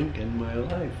a drink in my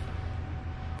life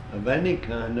of any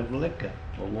kind of liquor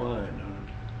or wine.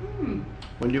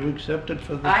 Will you accept it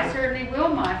for the I certainly will.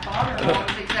 My father-in-law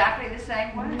was exactly the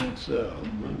same way. So,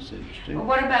 that's interesting. Well,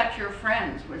 what about your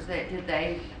friends? Did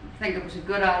they think it was a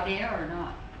good idea or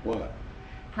not? What?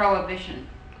 Prohibition.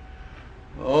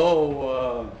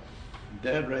 Oh,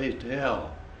 Dad raised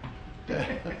hell.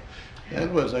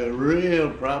 That was a real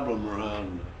problem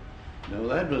around. Now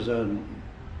that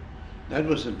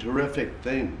was a terrific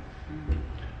thing.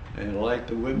 And like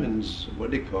the women's,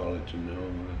 what do you call it, you know?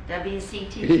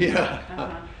 WCT.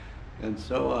 Yeah. And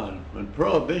so on. But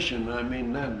Prohibition, I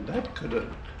mean,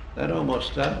 that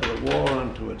almost started a war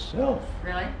unto itself.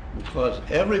 Really? Because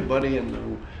everybody in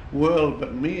the world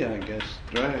but me, I guess,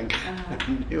 drank.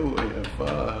 Knew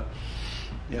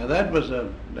yeah, that was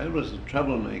a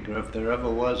troublemaker if there ever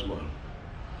was one.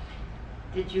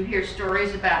 Did you hear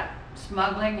stories about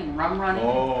smuggling and rum running?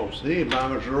 Oh, see, I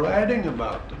was writing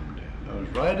about them. I was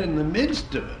right in the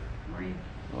midst of it. Were you?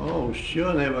 Oh,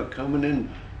 sure, they were coming in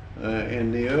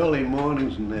the early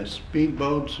mornings in their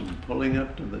speedboats and pulling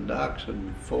up to the docks at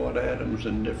Fort Adams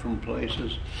and different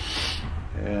places.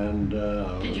 And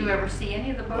did you ever see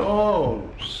any of the boats? Oh,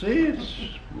 see it?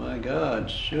 My God,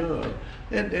 sure.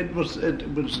 It was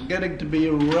getting to be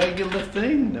a regular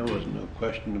thing. There was no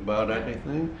question about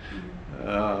anything.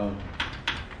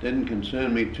 Didn't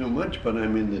concern me too much, but I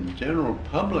mean the general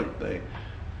public, they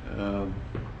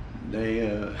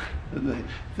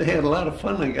had a lot of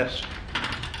fun, I guess.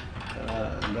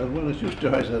 That's one of the two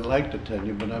stories I'd like to tell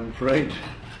you, but I'm afraid.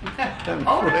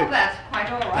 Oh no, that's quite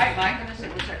all right. My goodness,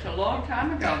 it was such a long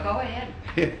time ago. Go ahead.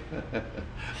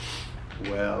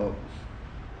 Well,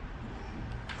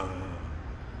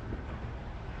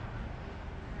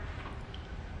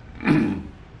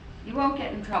 You won't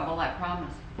get in trouble, I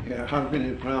promise. yeah, how can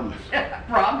you promise?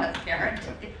 Promise,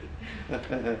 guarantee.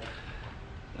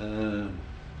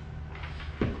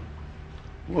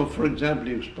 Well, for example,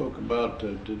 you spoke about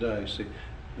today. See,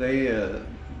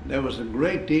 there was a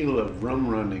great deal of rum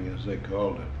running, as they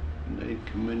called it. And they'd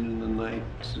come in the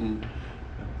nights and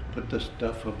put the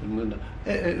stuff up in the.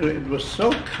 It was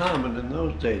so common in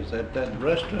those days that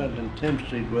restaurant in 10th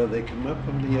Street where they come up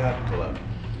from the yacht club,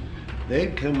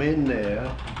 they'd come in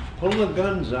there, pull the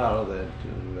guns out of their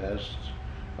vests,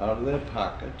 out of their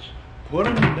pockets, put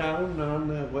them down on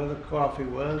where the coffee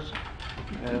was,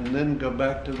 and then go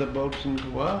back to the boats and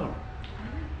go out.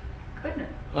 Goodness.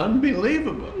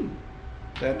 Unbelievable.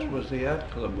 That was the yacht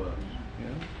club was.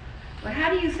 Yeah. Well, how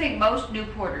do you think most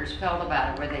Newporters felt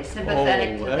about it? Were they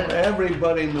sympathetic to the...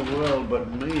 Everybody in the world but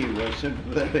me was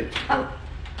sympathetic. I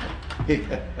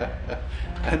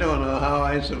don't know how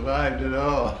I survived at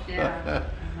all. Yeah.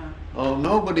 Oh,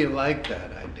 nobody liked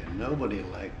that. I did. Nobody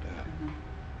liked that.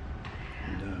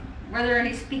 And, Were there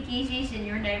any speakeasies in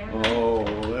your neighborhood? oh,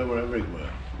 they were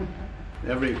everywhere.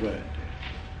 Everywhere.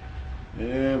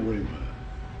 Everywhere.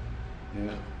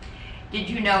 Yeah. Did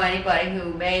you know anybody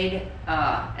who made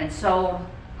and sold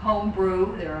home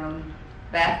brew, their own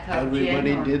bathtub gin?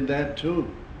 Everybody or- did that too.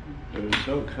 It was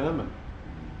so common.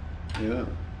 Yeah.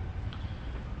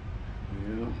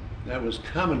 Yeah. That was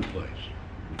commonplace.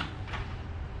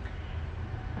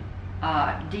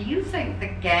 Do you think the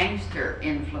gangster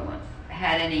influence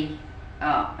had any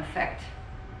effect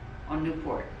on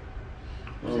Newport?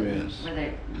 Oh, yes. Were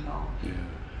they involved? Yeah.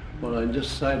 Well, I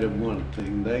just cited one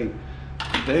thing. They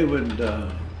would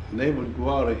go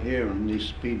out of here in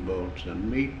these speedboats and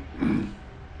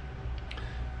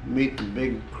meet the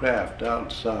big craft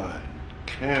outside,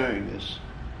 carrying this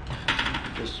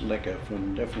liquor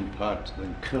from different parts of the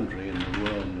country and the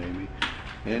world, maybe,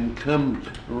 and come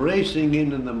racing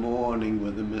in the morning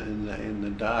with them in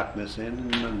the darkness,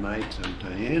 and in the night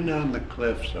sometime, in on the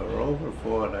cliffs or over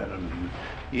Fort Adams.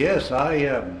 Yes, I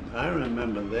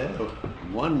remember there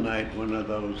one night one of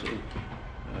those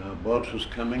boats was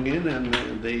coming in, and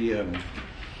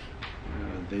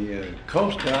the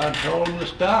Coast Guard told them to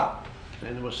stop,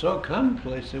 and it was so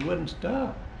commonplace they wouldn't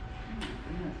stop.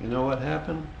 You know what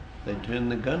happened? They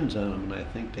turned the guns on them, and I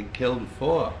think they killed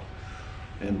 4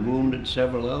 and wounded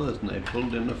several others, and they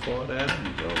pulled into Fort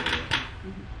Adams over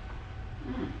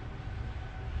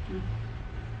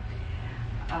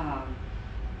there.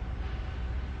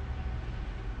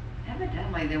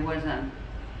 Evidently, there was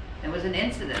an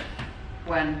incident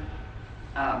when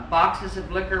boxes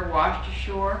of liquor washed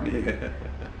ashore. Yeah.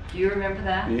 Do you remember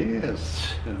that?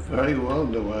 Yes, very well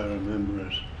do I remember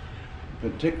it.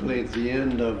 Particularly at the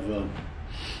end of the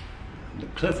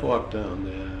cliff walk down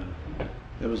there.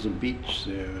 There was a beach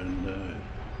there, and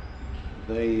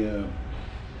they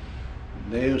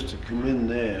used to come in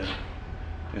there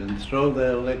and throw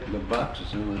their liquor, the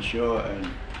boxes on the shore and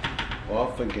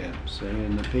off again,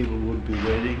 saying the people would be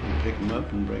waiting to pick them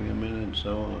up and bring them in and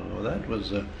so on. Well, that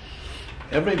was,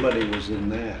 everybody was in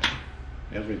that,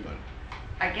 everybody.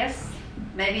 I guess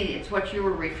maybe it's what you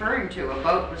were referring to. A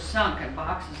boat was sunk and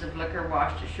boxes of liquor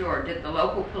washed ashore. Did the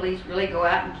local police really go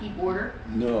out and keep order?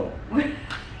 No.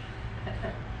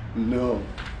 No.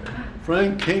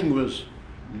 Frank King was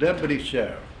deputy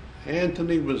sheriff.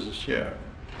 Anthony was the sheriff.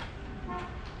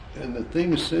 And the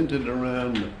thing centered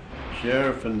around the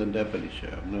sheriff and the deputy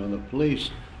sheriff. Now, the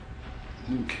police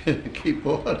keep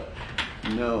order.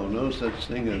 No, no such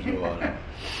thing as order.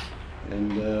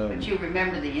 And But you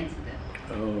remember the incident.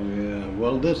 oh yeah.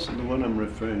 Well, this is the one I'm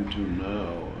referring to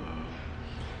now.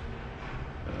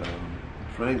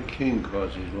 Frank King,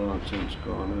 cause he's long since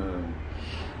gone on.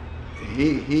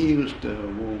 He used to,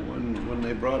 when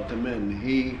they brought them in,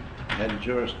 he had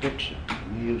jurisdiction,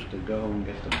 and he used to go and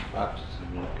get the boxes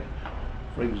of liquor.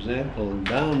 For example,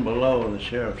 down below the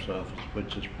sheriff's office,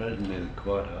 which is presently the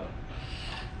courthouse,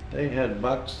 they had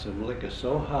boxes of liquor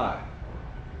so high,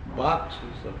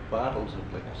 boxes of bottles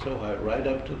of liquor so high, right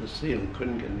up to the ceiling,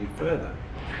 couldn't get any further.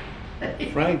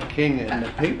 Frank King and the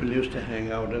people used to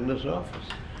hang out in his office.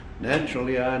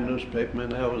 Naturally, our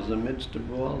newspaperman, that was the midst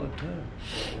of all the time.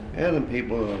 And the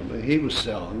people, he was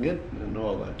selling it and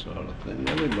all that sort of thing.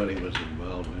 Everybody was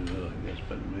involved in it, I guess,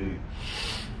 but me.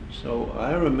 So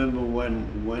I remember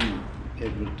when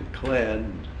it was declared,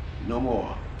 no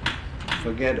more,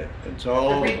 forget it, it's all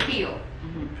The over. repeal.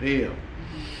 Repeal.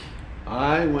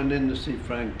 I went in to see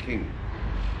Frank King.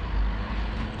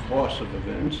 Course of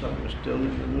events, I was still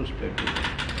in the newspaper.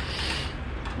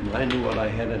 And I knew what I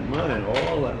had in mind,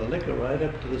 all that liquor right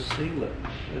up to the ceiling,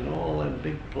 and all that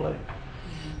big plate.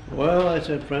 Well, I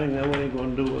said, Frank, now what are you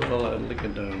going to do with all that liquor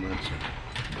down there?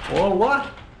 All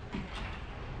what?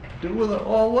 Do with it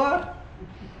all what?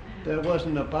 There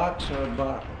wasn't a box or a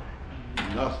bottle.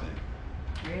 Nothing.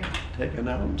 Really? Taken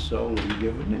out and sold and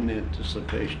given in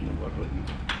anticipation of what would.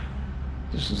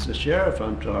 This is the sheriff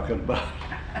I'm talking about.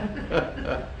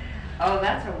 Oh,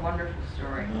 that's a wonderful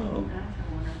story. Oh. That's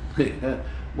a wonderful. Yeah.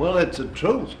 Well, it's the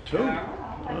truth too.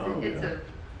 Oh, yeah.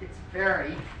 It's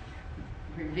very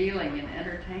revealing and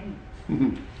entertaining.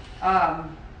 How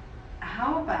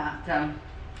about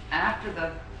after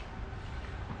the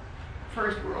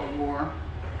First World War,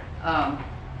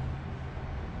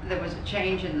 there was a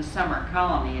change in the summer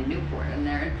colony in Newport, and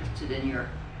they're interested in your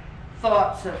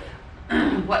thoughts of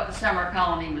what the summer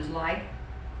colony was like,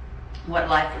 what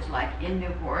life was like in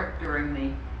Newport during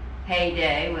the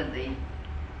heyday with the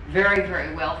very,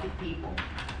 very wealthy people.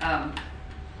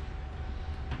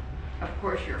 Of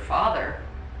course, your father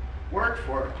worked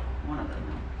for one of them.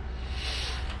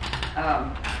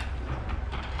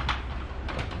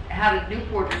 How did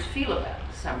Newporters feel about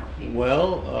the summer people?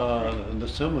 Well, the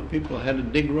summer people had to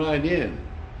dig right in,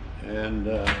 and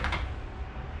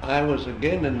I was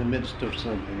again in the midst of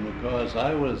something because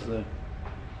I was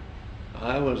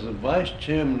I was the vice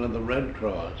chairman of the Red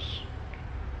Cross,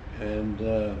 and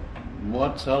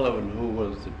Mort Sullivan, who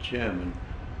was the chairman,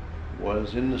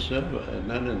 was in the service,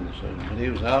 not in the service, but he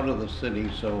was out of the city,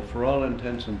 so for all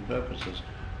intents and purposes,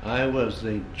 I was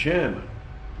the chairman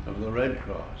of the Red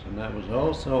Cross, and I was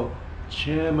also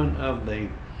chairman of the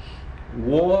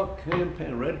war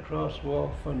campaign, Red Cross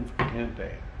War Fund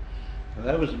campaign. Now,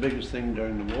 that was the biggest thing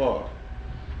during the war.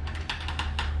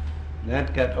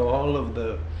 That got all of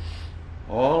the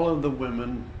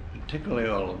women, particularly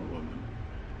all of the women,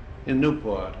 in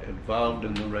Newport involved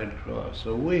in the Red Cross.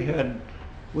 So we had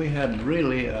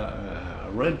really a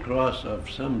Red Cross of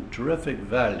some terrific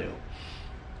value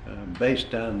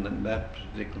based on that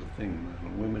particular thing, the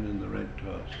women in the Red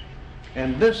Cross.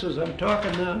 And this is, I'm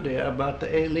talking now, dear, about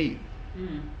the elite,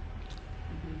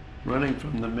 running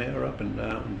from the mayor up and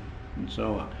down and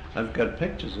so on. I've got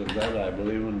pictures of that, I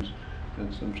believe, and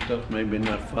some stuff maybe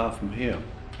not far from here.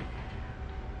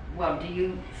 Well, do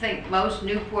you think most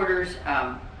Newporters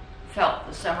felt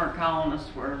the summer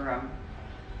colonists were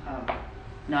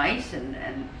nice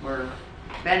and were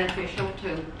beneficial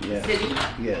to the city?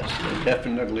 Yes, they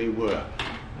definitely were.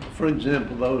 For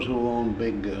example, those who owned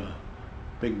big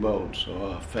boats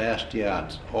or fast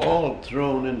yachts, all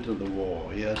thrown into the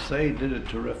war. Yes, they did a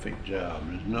terrific job.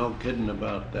 There's no kidding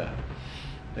about that.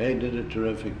 They did a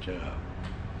terrific job.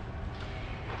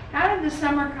 How did the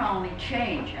summer colony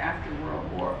change after World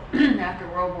War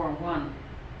I?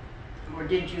 Or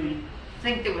did you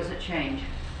think there was a change?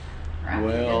 Perhaps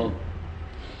Well,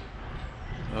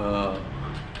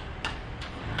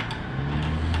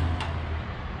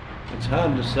 it's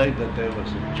hard to say that there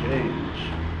was a change.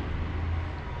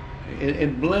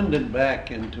 It blended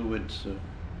back into its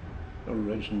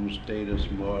original status,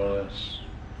 more or less,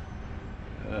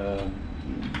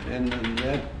 and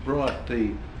that brought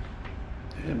the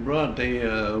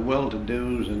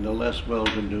well-to-dos and the less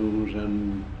well-to-dos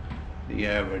and the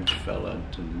average fella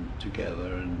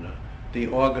together, and the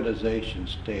organization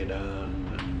stayed on,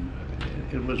 and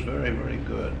it was very, very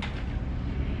good.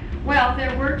 Well,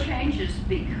 there were changes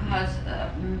because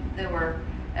there were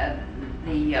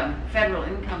the federal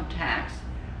income tax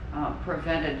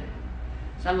prevented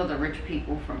some of the rich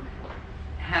people from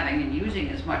having and using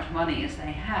as much money as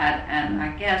they had, and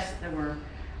I guess there were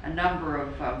a number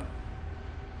of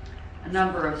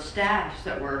staffs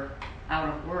that were out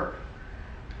of work.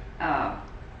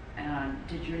 And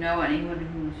did you know anyone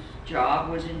whose job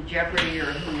was in jeopardy or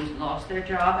who lost their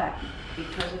job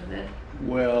because of this?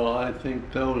 Well, I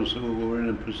think those who were in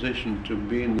a position to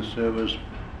be in the service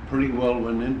pretty well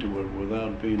went into it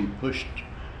without being pushed.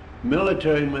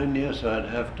 Military men, yes, I'd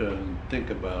have to think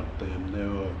about them.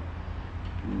 There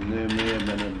may have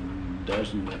been a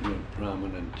dozen that were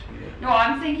prominent here. No,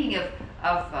 I'm thinking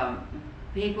of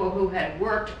people who had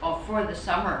worked for the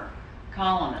summer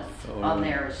colonists on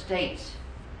their estates,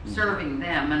 serving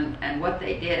them, and what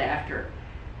they did after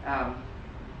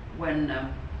when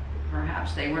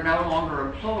perhaps they were no longer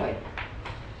employed.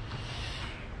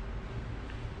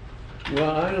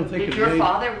 Well, I don't think Did your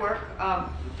father work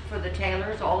for the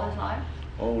Taylors all his life?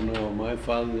 Oh no, my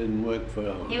father didn't work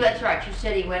for. That's right. You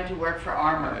said he went to work for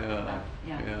Armour.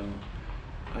 Yeah.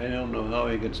 I don't know how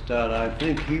he got started. I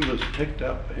think he was picked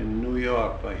up in New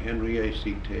York by Henry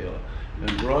A.C. Taylor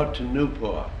and brought to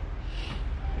Newport.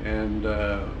 And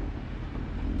the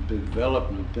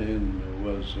development then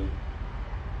was,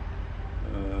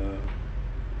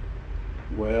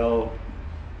 well,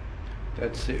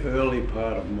 that's the early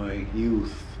part of my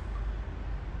youth.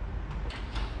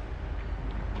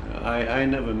 I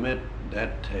never met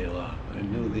that Taylor. I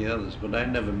knew the others, but I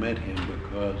never met him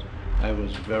because I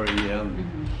was very young.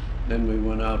 Mm-hmm. Then we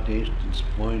went out to Easton's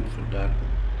Point for Dr.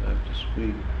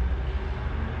 Sweet.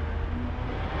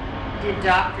 Did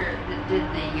Dr.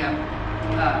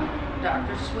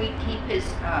 Sweet keep his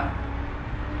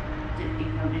did he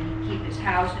keep his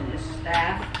house and his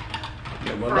staff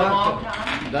Yeah, well, for a long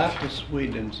time? Dr.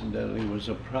 Sweet, incidentally, was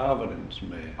a Providence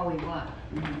man. Oh, he was.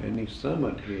 Mm-hmm. And he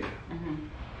summered here, Mm-hmm.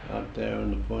 out there on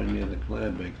the point near the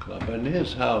Clanbake Club. And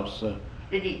his house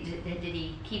Did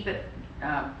he keep it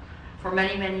for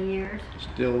many, many years?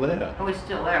 still there. Oh, it's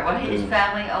still there. Well, his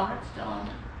family own it still?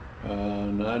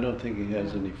 No, I don't think he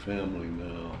has any family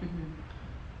now.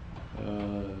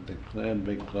 Mm-hmm. The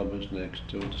Clanbake Club is next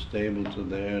to it, the stables are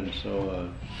there and so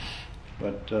on.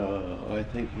 But I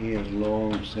think he has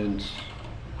long since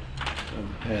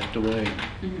passed away.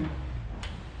 Mm-hmm.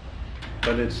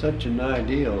 But it's such an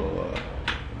ideal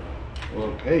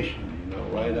location, you know,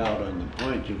 right out on the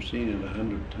point. You've seen it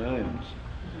 100 times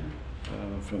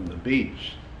from the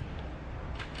beach.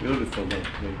 Beautiful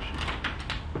location.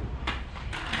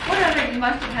 What other, you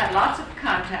must have had lots of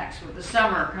contacts with the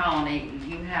summer colony.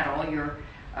 You had all your,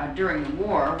 during the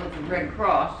war with the Red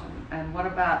Cross. And what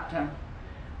about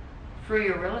through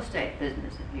your real estate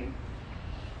business? Have you?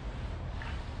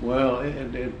 Well,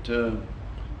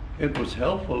 it was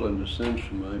helpful in a sense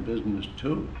for my business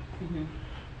too. Mm-hmm.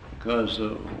 Because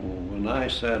when I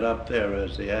sat up there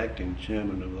as the acting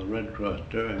chairman of the Red Cross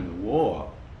during the war,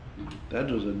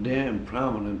 that was a damn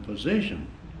prominent position.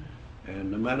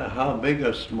 And no matter how big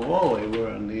or small they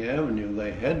were on the avenue,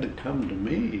 they had to come to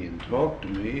me and talk to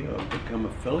me or become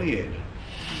affiliated.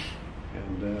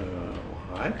 And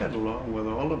I got along with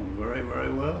all of them very,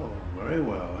 very well, very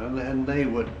well. And they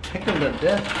would tickle to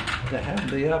death to have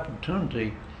the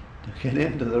opportunity to get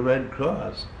into the Red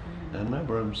Cross. I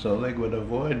remember them so they would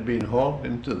avoid being hauled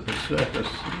into the service.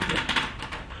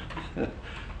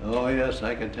 Oh yes,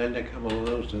 I can tell you a couple of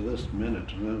those to this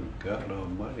minute. Oh, God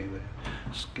Almighty,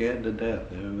 they're scared to death.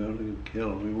 They're going to get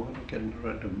killed. We want to get into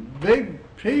it. Big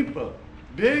people,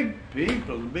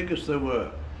 the biggest there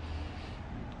were.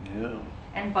 Yeah.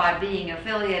 And by being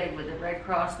affiliated with the Red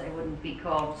Cross, they wouldn't be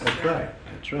called. That's right.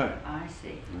 That's right. I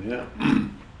see. Yeah.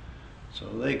 So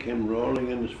they came rolling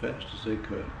in as fast as they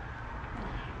could.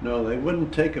 No, they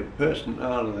wouldn't take a person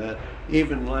out of that,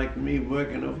 even like me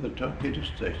working over the torpedo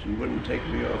station, wouldn't take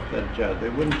me off that job. They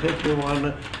wouldn't take you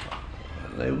on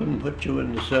they wouldn't put you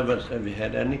in the service if you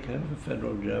had any kind of a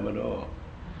federal job at all.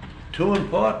 Too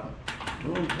important,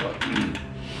 too important.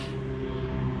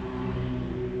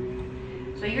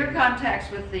 So your contacts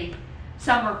with the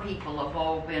summer people have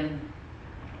all been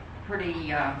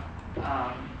pretty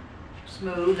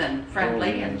smooth and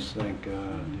friendly. Oh, and yes, thank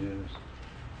God, yes.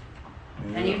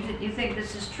 And you think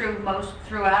this is true most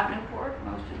throughout Newport,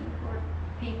 most of Newport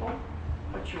people?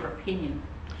 What's your opinion?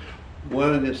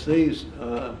 Well, you see,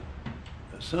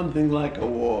 something like a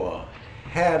war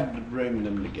had to bring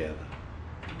them together.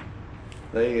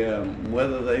 They,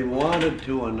 whether they wanted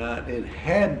to or not, it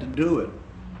had to do it.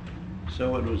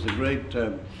 So it was a great,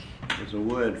 there's a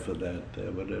word for that,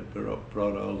 but it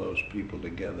brought all those people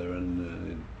together,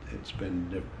 and it's been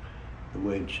the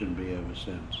way it should be ever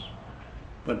since.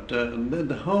 But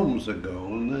the homes are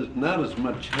going. There's not as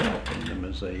much help in them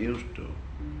as they used to,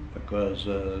 because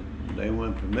they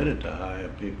weren't permitted to hire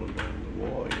people during the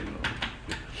war, you know.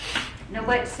 No,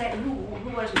 wait, say, who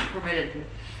wasn't permitted to?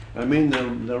 I mean,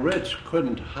 the rich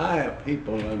couldn't hire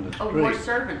people on the street. Oh, more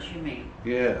servants, you mean?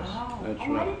 Yes, Oh, that's I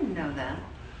right. didn't know that.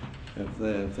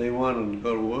 If they wanted to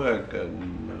go to work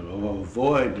and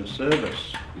avoid the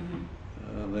service,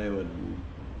 they would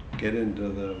get into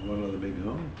one of the big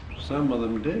homes. Some of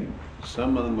them did.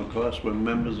 Some of them, of course, were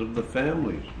members of the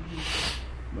families.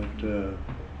 But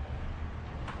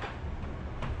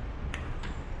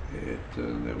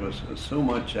there was so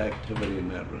much activity in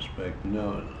that respect.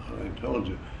 No, I told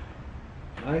you,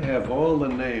 I have all the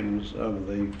names of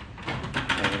the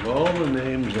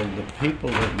people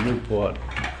at Newport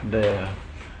there,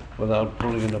 without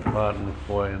pulling it apart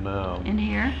for you now. In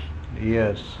here?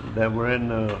 Yes, that were in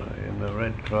the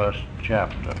Red Cross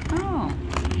chapter. Oh.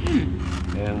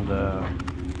 And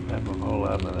I have a whole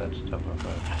lot of that stuff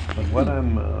about. But what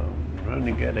I'm trying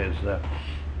to get is that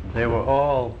they were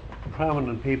all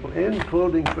prominent people,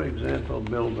 including, for example,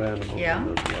 Bill Vanderbilt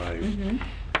and his wife.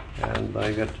 And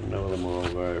I got to know them all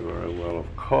very, very well,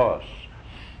 of course.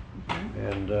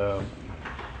 And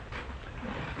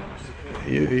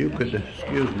you could,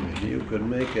 excuse me, you could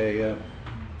make a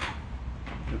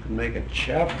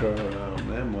chapter around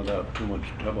them without too much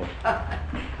trouble.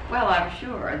 Well, I'm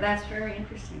sure. That's very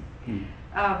interesting.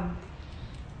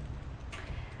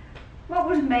 What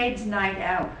was Maid's Night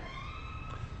Out?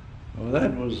 Well,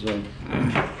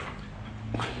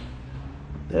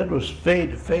 that was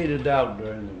faded out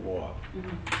during the war.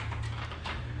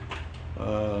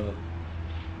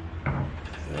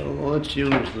 Let's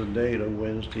use the date of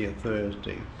Wednesday or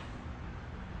Thursday.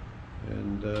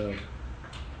 And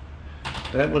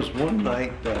that was one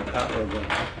night that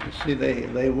you see,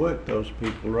 they worked those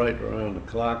people right around the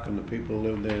clock, and the people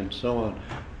lived there and so on.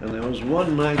 And there was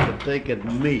one night that they could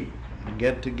meet and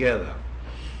get together.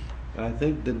 I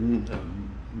think the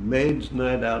Maid's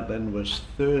Night Out then was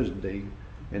Thursday,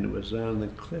 and it was on the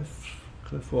Cliff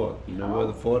Fork, you know where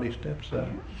the 40 steps are?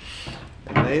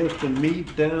 And they used to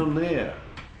meet down there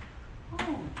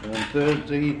on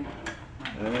Thursday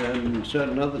and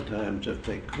certain other times if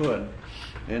they could.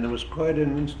 And it was quite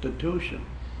an institution.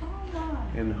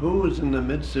 And who was in the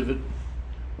midst of it?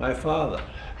 My father,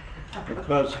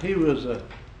 because he was a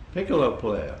piccolo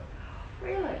player.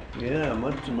 Really? Yeah,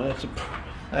 much to my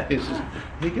surprise,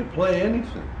 he could play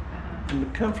anything. And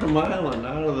to come from Ireland,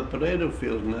 out of the potato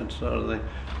fields and that sort of thing,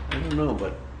 I don't know,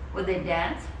 but... Would they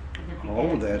dance? Did they Oh,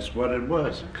 dance? that's what it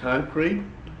was, concrete.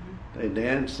 They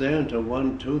danced there until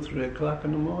 1, 2, 3 o'clock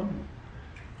in the morning.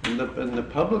 And the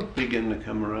public began to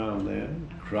come around there,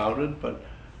 crowded, but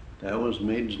that was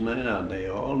Maid's Night Out. They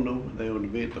all knew they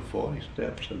would be at the 40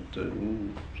 steps and so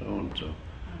and so.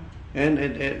 And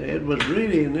it was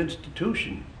really an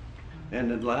institution,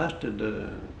 and it lasted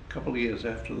a couple of years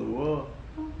after the war.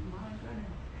 Oh, my goodness.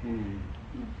 Hmm.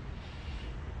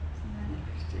 Isn't that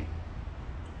interesting?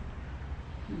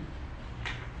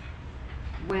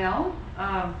 Well,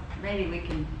 maybe we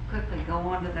can quickly go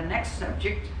on to the next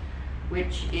subject,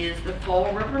 which is the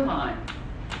Fall River line.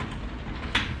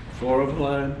 Four of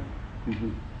line.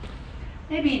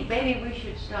 Maybe we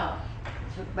should stop.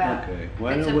 It's about, Okay,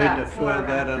 why it's don't we about defer quarter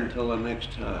that after. until the next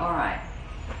All time? right.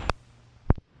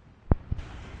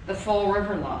 The Fall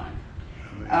River line.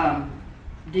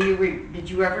 Did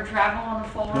you ever travel on the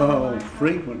Fall River Oh, line?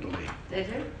 frequently. Did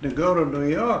you? To go to New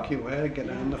York, you had to get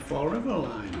on the Fall River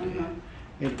line. Mhm.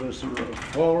 It was New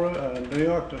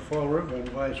York to Fall River and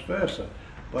vice versa.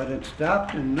 But it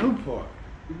stopped in Newport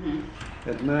Mhm.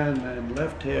 at 9 and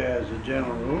left here as a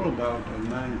general rule about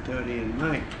 9:30 at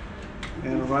night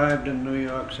and arrived in New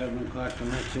York 7 o'clock the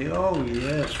next day. Oh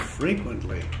yes,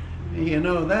 frequently. You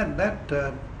know, that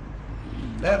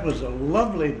was a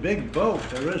lovely big boat.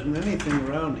 There isn't anything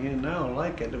around here now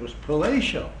like it. It was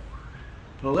palatial,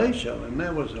 and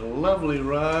that was a lovely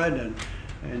ride.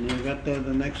 And you got there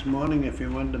the next morning. If you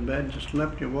went to bed, you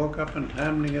slept. You woke up in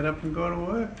time to get up and go to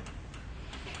work.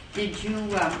 Did you,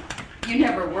 you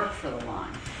never worked for the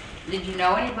line. Did you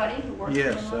know anybody who worked for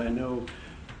Yes, the line? I know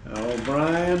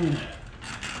O'Brien,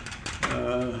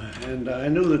 and I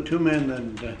knew the two men,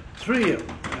 and 3 of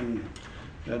them,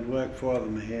 that worked for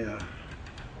them here.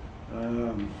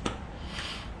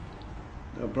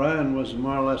 O'Brien was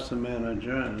more or less the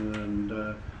manager, and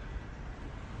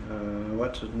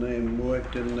what's his name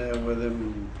worked in there with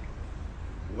him.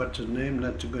 What's his name?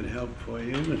 That's a good help for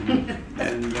you.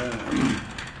 And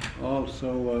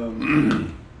also,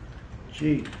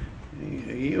 gee,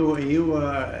 you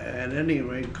are at any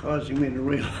rate causing me to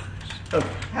realize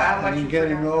How much I'm you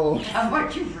getting forgot? old. How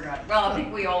much you forgot? Well, I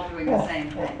think we all doing the same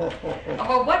thing.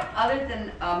 Well, what, other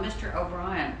than Mr.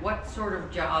 O'Brien, what sort of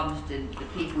jobs did the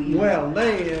people you Well,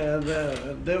 know?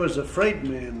 there was a freight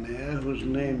man there whose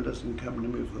name doesn't come to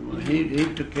me for the moment.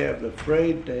 He took care of the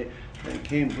freight. They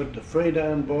came, put the freight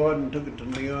on board and took it to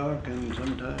New York, and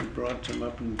sometimes brought some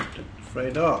up and took the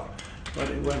freight off. But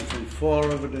it went from Fall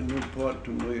River to Newport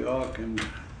to New York, and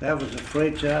that was a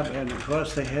freight job. And of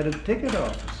course, they had a ticket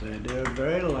office there. They were a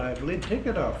very lively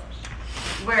ticket office.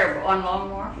 Where, on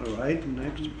Long Wharf? Right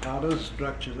next part of the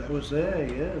structure that was there,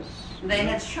 yes. They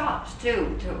had shops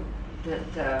too,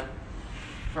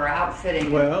 for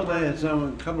outfitting. Well, they had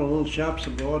a couple of little shops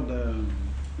aboard Mhm.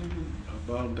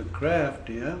 the craft,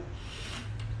 yeah.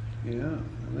 Yeah,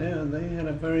 they had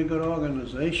a very good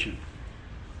organization.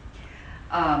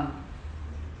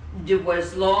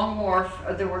 Was Long Wharf,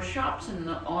 there were shops on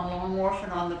Long Wharf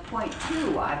and on the Point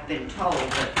too, I've been told,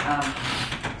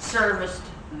 that serviced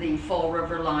the Fall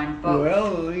River line boats.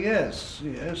 Well, yes,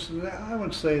 I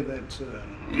would say that's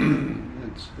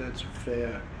that's a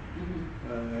fair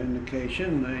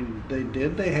indication. They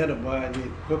did. They had to buy the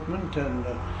equipment and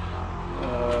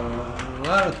a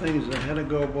lot of things that had to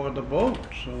go aboard the boat,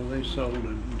 so they sold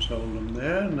them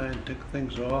there, and they took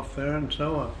things off there and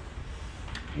so on.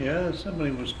 Yeah,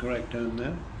 somebody was correct on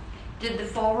that. Did the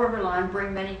Fall River line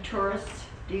bring many tourists,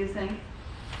 do you think?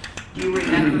 Do you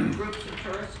remember groups of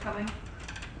tourists coming?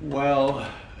 Well,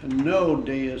 no,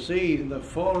 do you see, the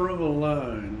Fall River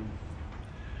line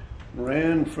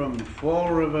ran from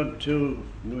Fall River to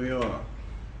New York.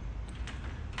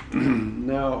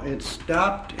 Now, it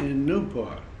stopped in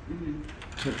Newport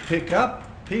to pick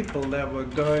up people that were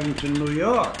going to New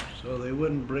York, so they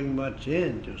wouldn't bring much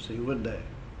in, you see, would they?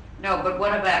 No, but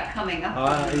what about coming up?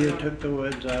 to New You York? took the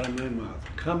words out of my mouth.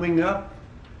 Coming up,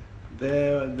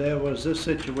 there was this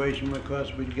situation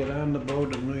because we'd get on the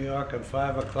boat in New York at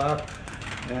 5 o'clock,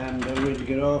 and we'd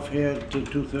get off here to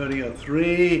 2:30 or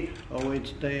 3, or we'd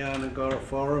stay on and go to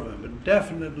Fall River. But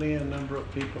definitely a number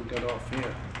of people get off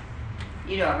here.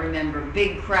 You don't remember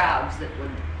big crowds that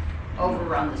would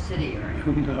overrun the city or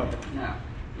anything? No, No.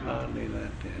 hardly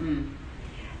that did. Mm.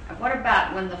 What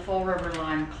about when the Fall River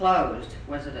line closed?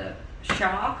 Was it a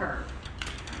shock, or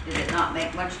did it not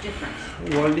make much difference?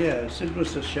 Well, yes, it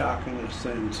was a shock in a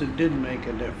sense. It did make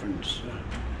a difference.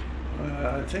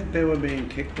 I think they were being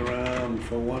kicked around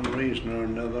for one reason or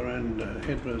another, and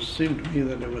seemed to me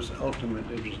that it was ultimate.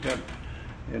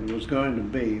 It was going to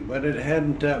be, but it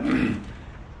hadn't.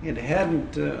 it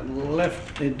hadn't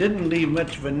it didn't leave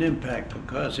much of an impact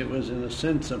because it was in a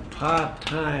sense a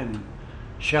part-time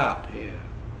shop here.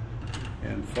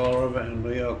 And Fall River and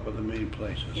New York were the main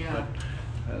places. Yeah.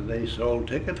 But they sold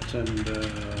tickets and a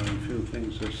few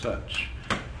things as such.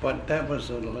 But that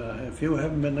was if you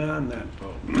haven't been on that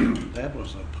boat, that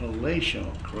was a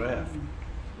palatial craft.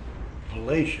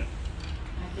 Palatial.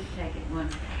 I did take it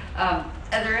once. Are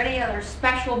there any other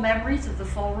special memories of the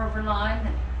Fall River line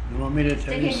that You want me to tell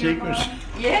stick you in your secrets? mind?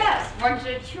 Yes.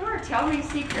 Sure. Tell me a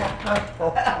secret.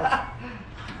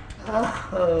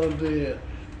 Oh dear.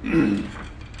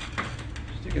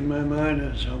 Stick in my mind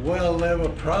is, well, there were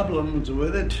problems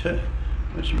with it,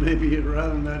 which maybe you'd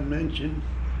rather not mention.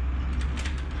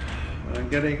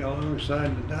 Getting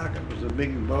alongside the dock, it was a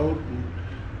big boat,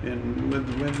 and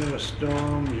when there were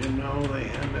storms, you know,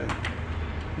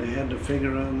 they had to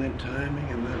figure on their timing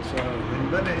and that sort of thing.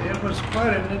 But it was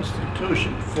quite an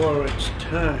institution for its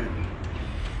time.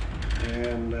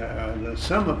 And the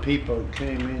summer people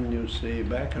came in, you see,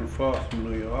 back and forth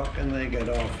from New York, and they got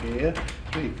off here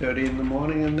 3:30 in the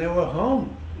morning, and they were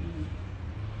home.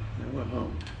 They were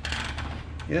home.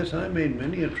 Yes, I made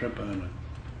many a trip on it.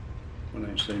 When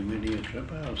I say many a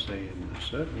trip, I'll say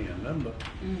certainly a number.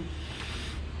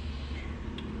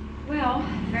 Well,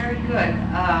 very good.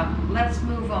 Let's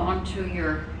move on to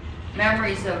your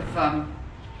memories of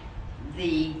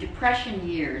the Depression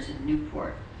years in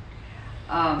Newport.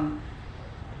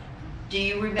 Do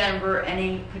you remember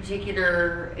any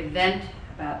particular event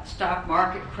about the stock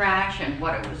market crash and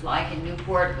what it was like in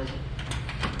Newport? Was it,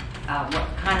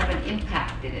 what kind of an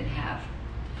impact did it have?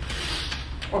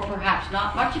 Or perhaps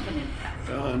not much of an impact?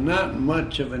 Not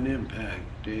much of an impact,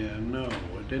 dear. No,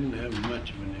 it didn't have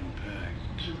much of an impact.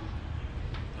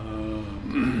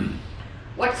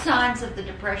 What signs of the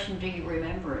Depression do you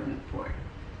remember in Newport?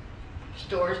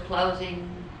 Stores closing,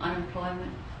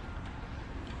 unemployment?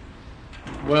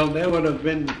 Well, there would have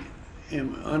been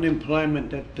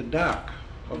unemployment at the dock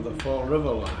of the Fall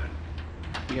River line.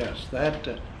 Yes, that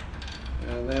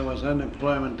there was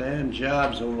unemployment there, and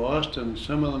jobs were lost, and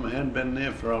some of them had been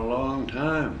there for a long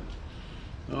time.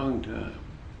 Long time.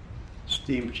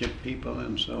 Steamship people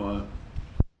and so on.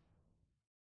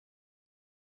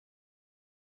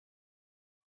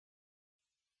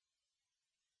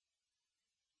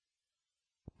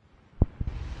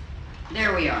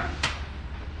 There we are.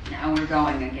 Now we're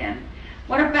going again.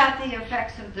 What about the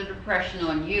effects of the Depression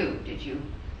on you? Did you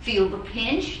feel the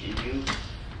pinch? Did you?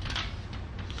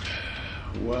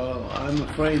 Well, I'm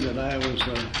afraid that I was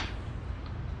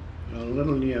a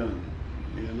little young,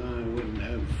 and I wouldn't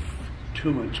have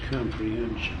too much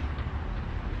comprehension.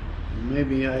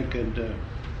 Maybe I could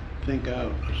think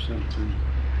out of something.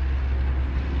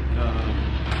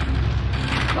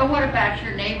 Well, what about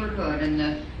your neighborhood and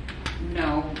the,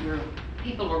 your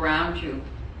people around you?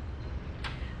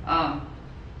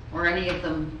 Were any of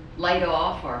them laid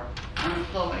off or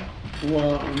unemployed?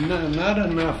 Well, not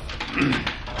enough.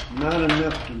 Not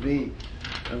enough to be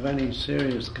of any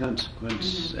serious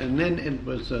consequence. And then it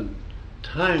was a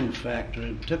time factor.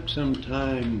 It took some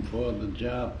time for the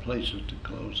job places to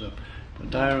close up.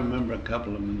 But I remember a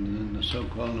couple of them in the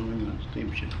so-called New England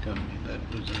Steamship Company. That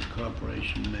was a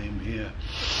corporation name here.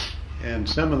 And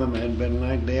some of them had been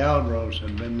like the Aldros,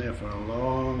 had been there for a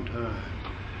long time.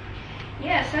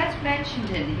 Yes, that's mentioned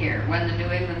in here, when the New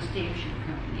England Steamship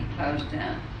Company closed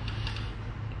down.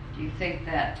 Do you think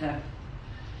that,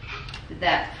 did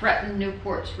that threaten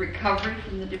Newport's recovery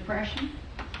from the Depression?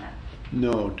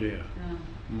 No, dear.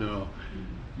 No.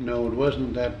 No, it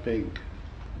wasn't that big.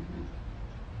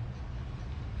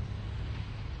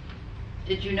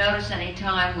 Did you notice any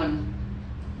time when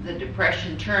the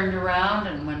Depression turned around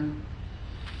and when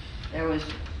there was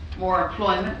more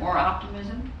employment, more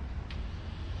optimism?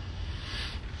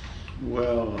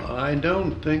 Well, I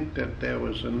don't think that there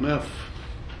was enough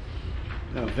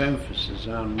of emphasis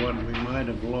on what we might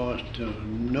have lost to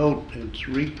note its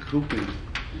recouping.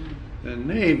 The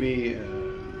Navy,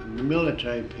 the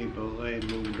military people, they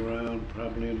moved around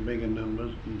probably in bigger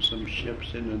numbers, and some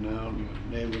ships in and out, and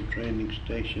naval training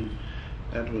station.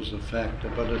 That was a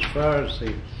factor. But as far as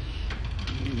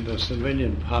the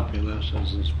civilian populace,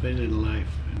 as the civilian life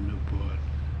in Newport,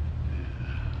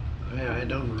 I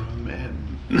don't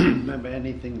remember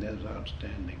anything that's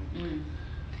outstanding.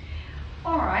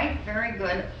 All right, very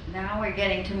good. Now we're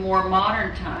getting to more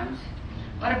modern times.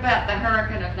 What about the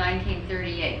hurricane of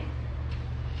 1938?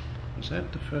 Was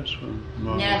that the first one?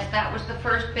 Yes, that was the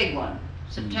first big one,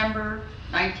 September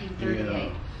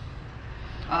 1938.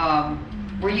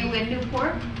 Were you in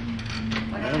Newport?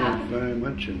 What I was happened? very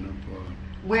much in Newport.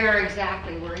 Where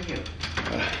exactly were you?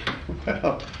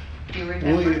 Well, Do you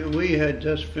remember? We had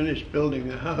just finished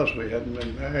building a house. We hadn't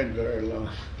been married very long.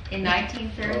 In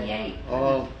 1938.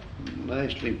 All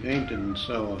nicely painted and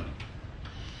so on.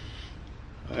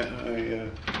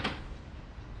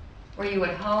 Were you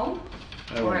at home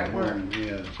I or went at work? home,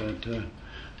 yes.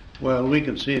 Well, we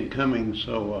could see it coming,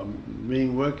 so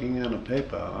being working on a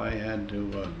paper, I had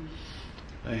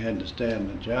to stay on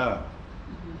the job.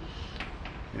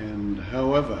 And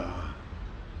however,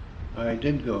 I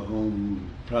did go home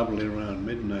probably around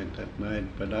midnight that night,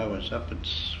 but I was up at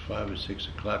 5 or 6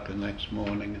 o'clock the next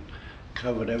morning and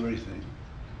covered everything.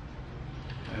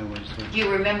 I was. Do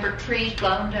you remember trees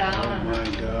blown down? Oh my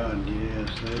God, yes.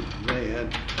 They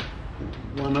had.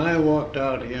 When I walked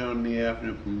out here on the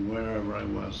avenue from wherever I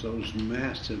was, those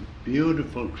massive,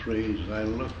 beautiful trees, I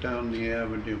looked down the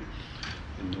avenue,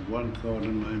 and the one thought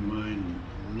in my mind,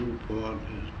 Newport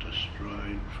is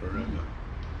destroyed forever.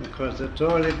 Because that's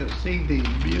all you could see, these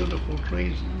beautiful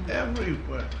trees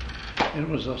everywhere. It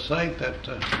was a sight that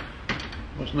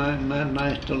was not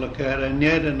nice to look at, and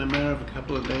yet in a matter of a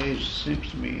couple of days,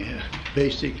 seems to me,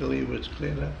 basically it was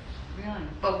cleared up. Really?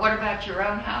 But what about your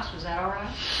own house? Was that all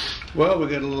right? Well, we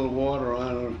got a little water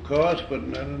on it, of course, but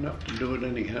not enough to do it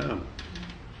any harm.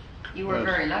 You were Well,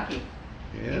 very lucky.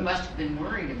 Yeah. You must have been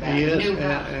worried about Yes, the new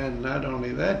house. and not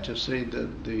only that, you see the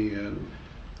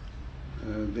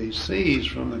seas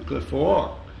from the Cliff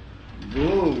Walk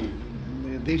blew.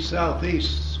 These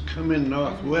southeasts come in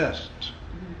northwest,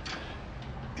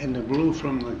 and the blew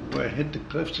from where it hit the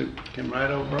cliffs, it came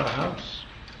right over our house,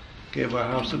 gave our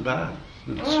house a bath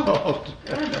and salt.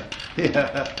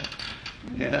 Yeah,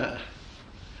 yeah.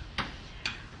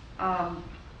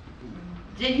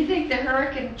 Did you think the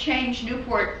hurricane changed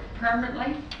Newport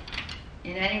permanently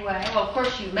in any way? Well, of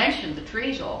course, you mentioned the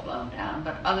trees all blown down,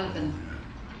 but other than...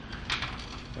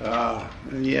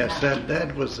 Yes,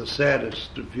 that was the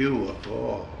saddest view of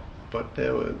all. But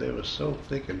they were so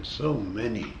thick and so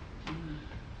many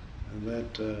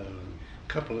that a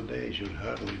couple of days you'd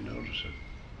hardly notice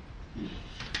it.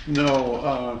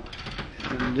 No,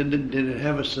 did it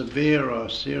have a severe or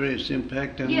serious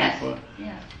impact on Yes, Newport?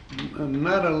 yes.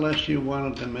 Not unless you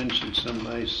wanted to mention some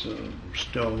nice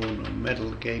stone or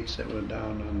metal gates that were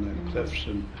down on the cliffs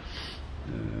and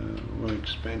were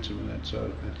expensive and that sort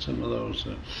of thing. Some of those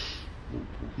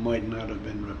might not have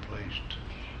been replaced.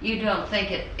 You don't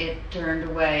think it turned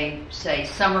away, say,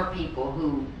 summer people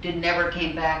who never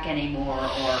came back anymore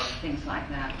or things like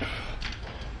that?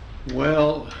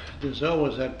 Well, there's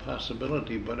always that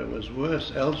possibility, but it was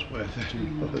worse elsewhere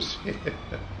than it was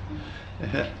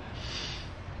here.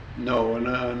 No, in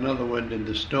other words, did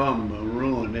the storm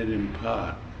ruin it in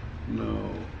part?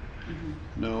 No.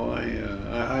 No,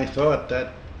 I thought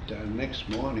that next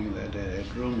morning that it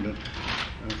had ruined it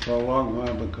for a long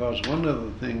while, because one of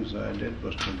the things I did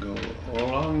was to go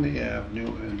along the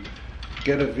avenue and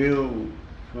get a view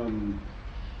from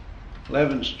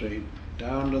 11th Street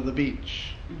down to the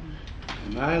beach.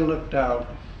 And I looked out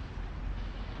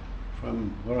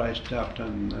from where I stopped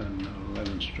on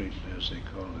 11th Street, as they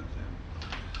call it then.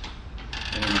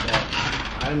 And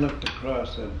I looked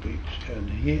across that beach, and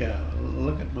here,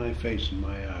 look at my face and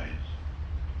my eyes.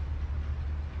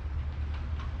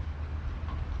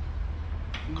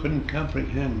 Couldn't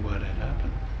comprehend what had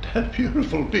happened. That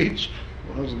beautiful beach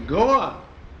was gone.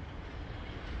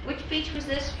 Which beach was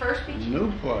this? First beach?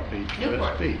 Newport Beach,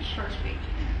 Newport First Beach. First beach.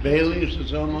 Bailey's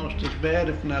is almost as bad,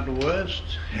 if not worse.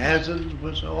 Hazard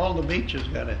was, all the beaches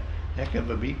got a heck of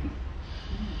a beating.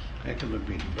 Heck of a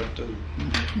beating. But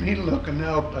me looking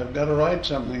out, I've got to write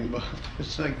something about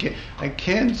this. I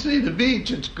can't see the beach,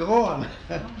 it's gone.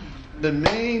 The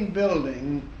main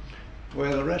building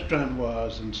where the restaurant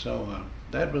was and so on,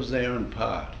 that was there in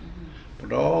part.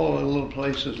 But all the little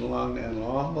places along there, and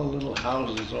all the little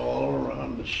houses all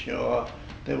around the shore,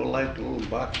 they were like little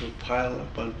boxes piled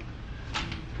up on.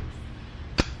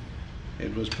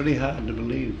 It was pretty hard to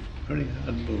believe, pretty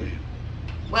hard to believe.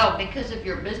 Well, because of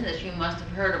your business, you must have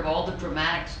heard of all the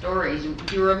dramatic stories.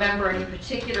 Do you remember any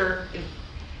particular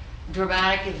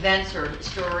dramatic events or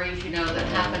stories, that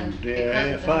happened? Dear,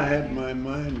 because if I had my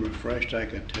mind refreshed, I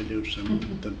could tell you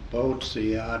some the boats, the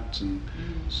yachts, and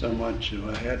so much.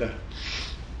 I had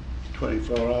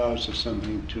 24 hours or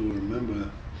something to remember.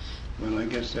 Well, I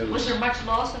guess that Was there much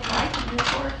loss of life in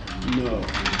Newport? No,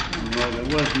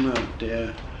 there was not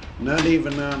there. Not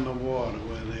even on the water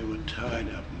where they were tied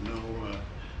up. No,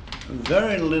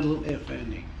 very little, if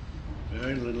any.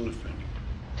 Very little, if any.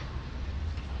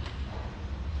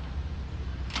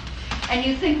 And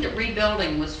you think that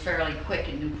rebuilding was fairly quick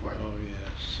in Newport? Oh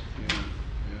yes,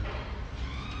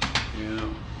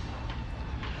 yeah.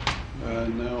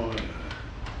 No.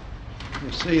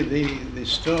 You see, the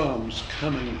storms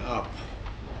coming up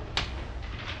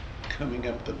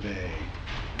the bay,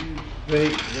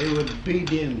 they would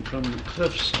beat in from the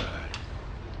cliffside,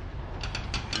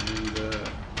 and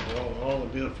all the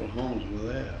beautiful homes were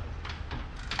there.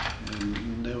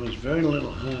 And there was very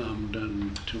little harm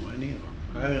done to any of them.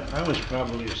 I was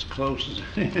probably as close as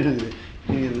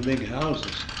any of the big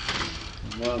houses.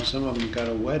 While some of them got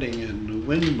a wetting and the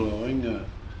wind blowing, no.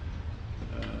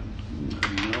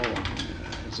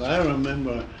 As I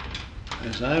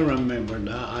remember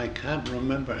now, I can't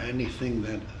remember anything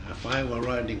that, if I were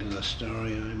writing a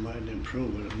story, I might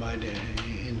improve it. It might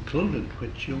include it,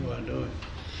 which you are doing.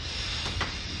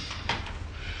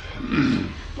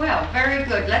 Well, very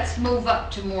good. Let's move up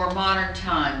to more modern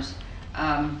times.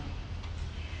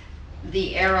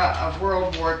 The era of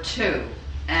World War II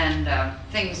and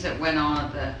things that went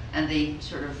on and the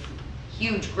sort of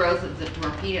huge growth of the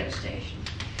torpedo station.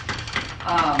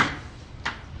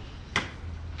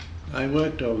 I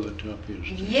worked over the torpedo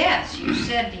station. Yes, you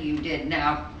said you did.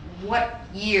 Now, what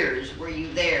years were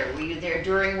you there? Were you there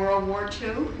during World War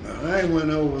II? I went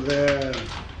over there,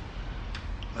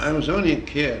 I was only a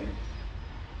kid,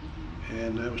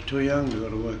 and I was too young to go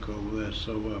to work over there,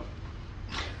 so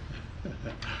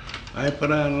I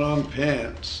put on long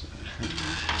pants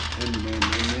and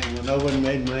went over and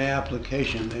made my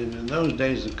application. And in those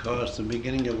days, of course, the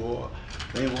beginning of war,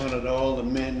 they wanted all the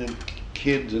men and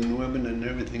kids and women and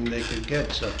everything they could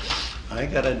get, so I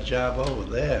got a job over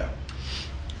there.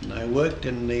 And I worked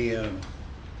in the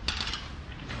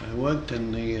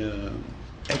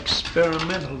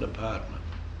experimental department.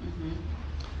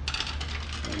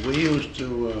 We used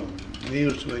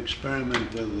to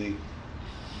experiment with the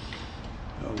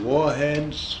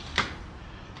warheads,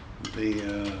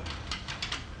 the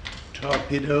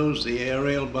torpedoes, the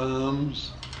aerial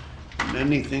bombs, and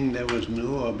anything that was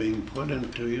new or being put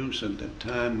into use at the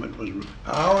time. It was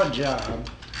our job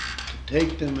to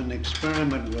take them and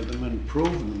experiment with them and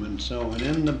prove them and so on,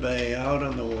 in the bay, out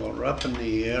on the water, up in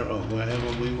the air, or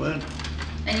wherever we went.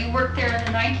 And you worked there in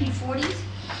the 1940s?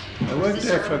 I worked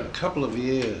there for a couple of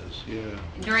years, yeah.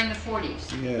 During the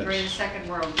 40s? Yes. During the Second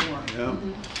World War? Yeah.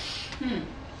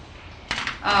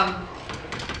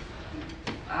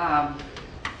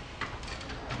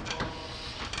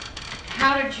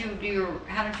 How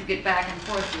did you get back and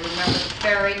forth? Do you remember the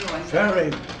ferry going?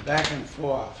 Ferry back and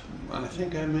forth. I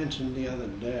think I mentioned the other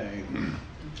day,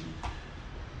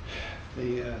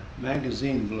 the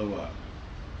magazine blew up.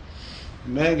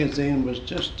 The magazine was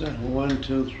just 1,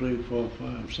 2, 3, 4,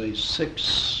 5, say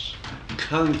 6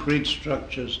 concrete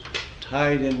structures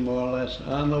tied in more or less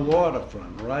on the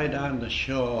waterfront, right on the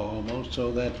shore almost,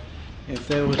 so that if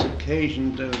there was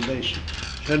occasion to, they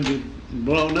should be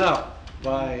blown up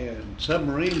by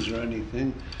submarines or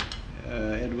anything,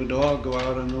 it would all go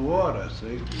out in the water,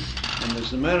 see? And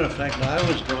as a matter of fact, I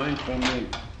was going from the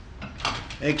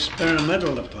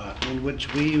experimental department,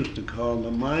 which we used to call the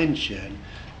mine shed,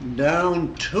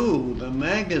 down to the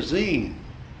magazine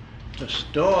to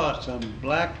store some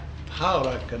black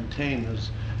powder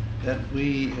containers that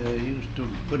we used to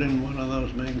put in one of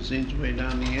those magazines way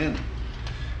down the end.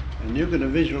 And you could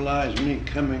visualize me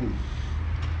coming,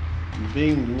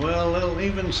 being, well, they'll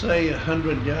even say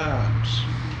 100 yards,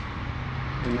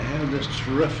 and they had this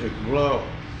terrific blow.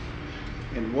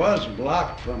 It was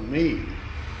blocked from me,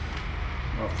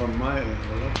 or from my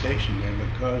location there,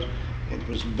 because it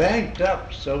was banked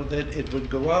up so that it would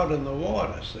go out in the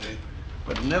water, see?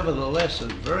 But nevertheless, a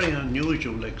very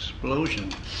unusual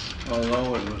explosion,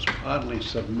 although it was partly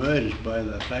submerged by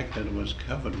the fact that it was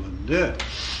covered with dirt.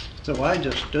 So I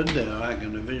just stood there. I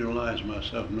can visualize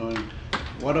myself knowing,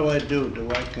 what do I do? Do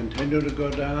I continue to go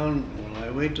down? Will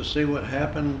I wait to see what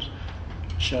happens?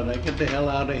 Should I get the hell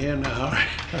out of here in a hurry?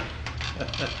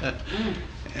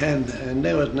 And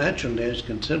there was naturally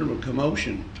considerable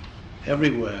commotion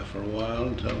everywhere for a while,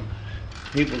 until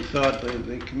people thought the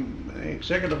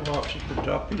executive officer at the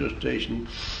torpedo station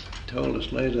told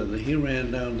us later that he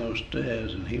ran down those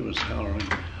stairs and he was hollering,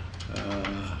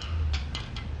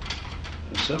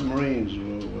 the submarines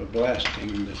were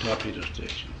blasting the torpedo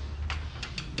station.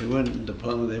 They weren't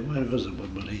visible,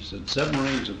 but he said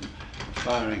submarines are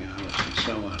firing on us and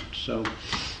so on. So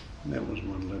that was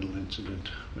one little incident,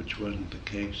 which wasn't the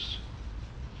case.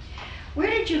 Where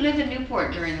did you live in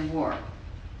Newport during the war?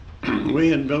 We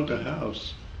had built a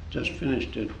house, just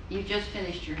finished it. You just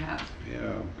finished your house?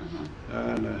 Yeah,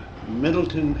 on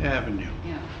Middleton Avenue.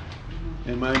 Yeah.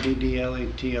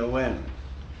 Middleton.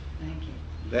 Thank you.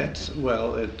 That's,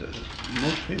 well,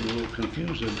 most people will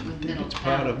confuse it and think it's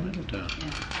part of Middletown.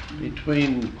 Yeah.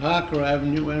 Between Parker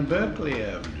Avenue and Berkeley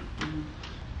Avenue.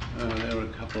 There were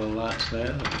a couple of lots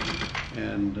there,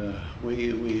 and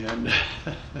we had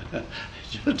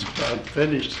just about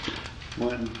finished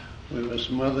when we were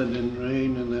smothered in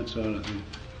rain and that sort of thing.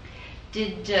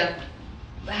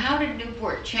 How did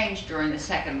Newport change during the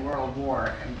Second World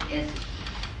War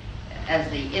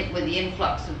with the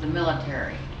influx of the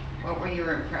military? What were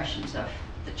your impressions of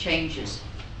the changes?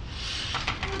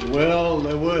 Well,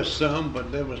 there were some,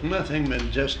 but there was nothing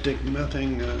majestic,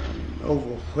 nothing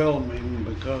overwhelming,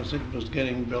 because it was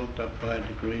getting built up by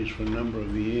degrees for a number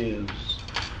of years.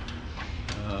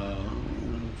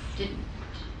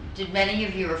 Did many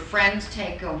of your friends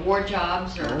take war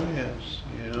jobs? Or? Oh yes,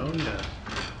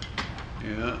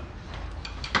 yeah.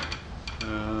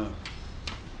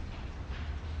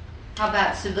 How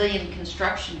about civilian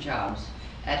construction jobs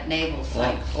at naval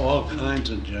sites? All kinds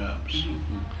of jobs.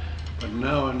 Mm-hmm. But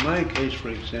now in my case, for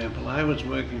example, I was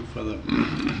working for the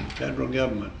federal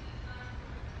government,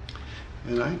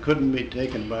 and I couldn't be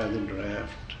taken by the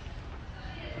draft,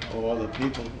 or the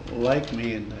people like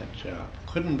me in that job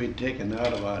couldn't be taken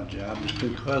out of our jobs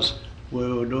because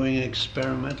we were doing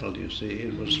experimental, you see.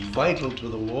 It was vital to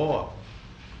the war,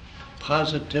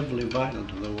 positively vital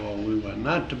to the war. We were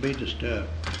not to be disturbed,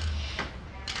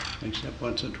 except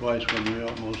once or twice when we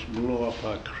almost blew up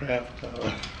our craft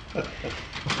tower.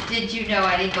 Did you know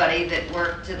anybody that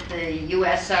worked at the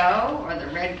USO or the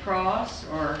Red Cross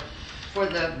or for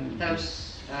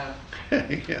those?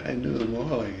 Yeah, I knew them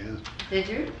all, I guess. Did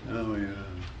you? Oh yeah.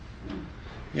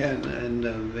 Yeah, and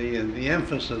the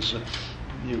emphasis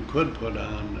you could put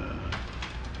on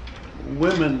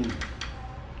women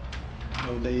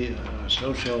of the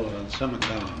social summer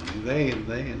colony.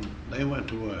 They went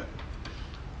to work.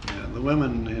 Yeah, the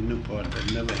women in Newport, they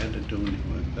never had to do any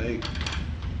work.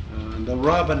 The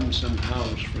Robinson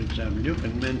house, for example, you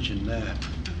can mention that.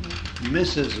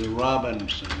 Mrs.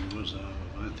 Robinson was,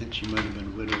 I think she might have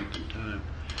been widowed at the time.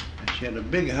 And she had a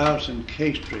big house in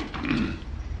K Street,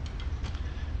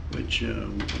 which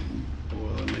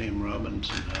bore the name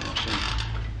Robinson House. And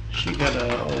she got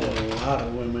a lot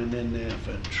of women in there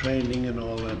for training and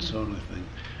all that sort of thing.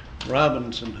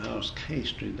 Robinson House, K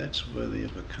Street, that's worthy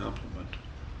of a compliment.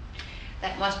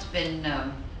 That must have been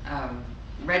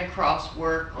Red Cross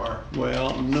work or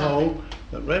Well, no.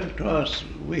 The Red Cross,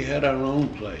 we had our own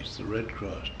place, the Red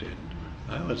Cross did.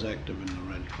 I was active in the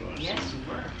Red Cross. Yes, you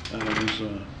were. I was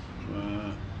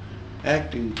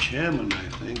acting chairman, I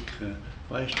think,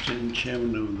 vice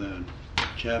chairman of the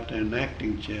chapter and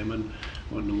acting chairman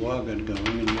when the war got going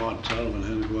and Mort Sullivan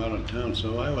had to go out of town.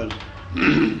 So I was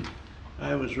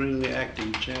I was really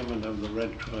acting chairman of the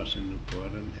Red Cross in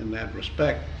Newport in that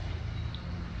respect.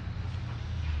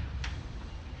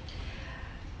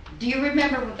 Do you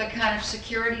remember the kind of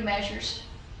security measures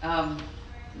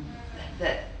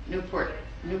that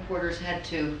Newporters had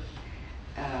to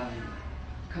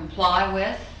comply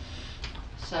with,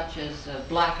 such as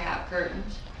blackout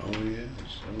curtains? Oh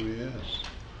yes.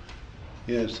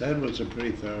 Yes, that was a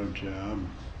pretty thorough job.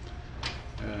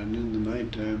 And in the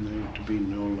nighttime there were to be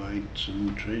no lights, and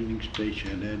the training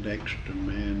station had extra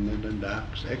men, and the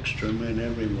docks, extra men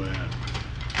everywhere.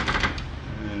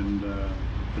 And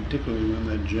particularly when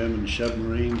that German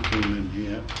submarine came in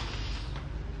here,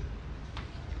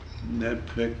 that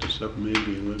picked us up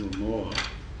maybe a little more.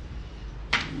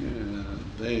 Yeah,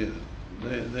 they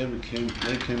came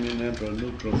in under a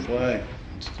neutral flag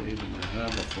and stayed in the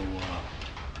harbor for a while.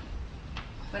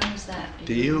 When was that?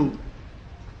 The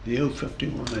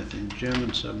U-51, I think,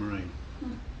 German submarine.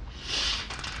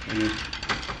 And it,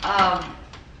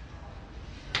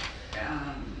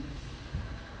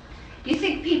 do you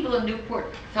think people in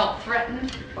Newport felt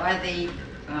threatened by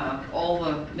all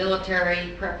the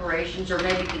military preparations, or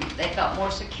maybe they felt more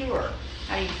secure?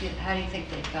 How do you think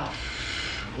they felt?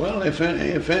 well, if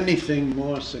anything,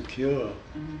 more secure.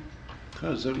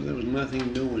 Because there was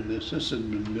nothing new in this. This had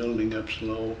been building up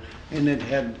slow, and it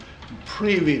had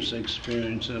previous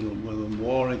experience with a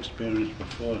war experience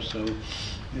before, so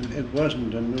it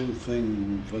wasn't a new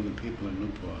thing for the people in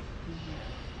Newport.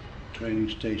 Training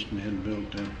station had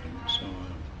built up and so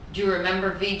on. Do you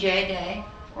remember VJ Day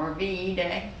or VE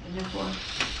Day in Newport?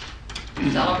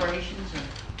 Celebrations?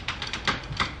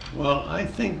 Well, I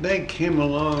think they came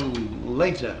along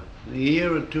later, a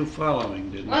year or two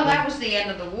following, didn't Well, they? that was the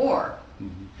end of the war.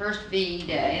 First VE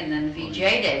Day and then VJ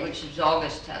Day, which is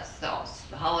August 10th,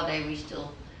 the holiday we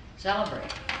still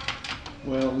celebrate.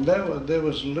 Well, there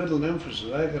was little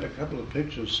emphasis. I got a couple of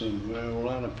pictures somewhere, a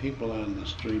lot of people on the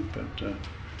street, but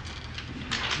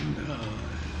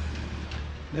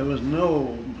there was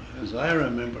no, as I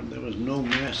remember, there was no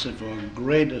massive or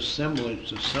great assemblage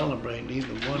to celebrate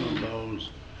either one of those.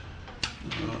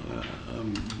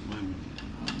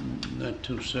 not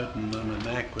too certain on an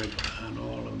accurate on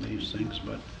all of these things,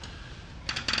 but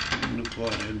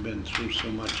Newport had been through so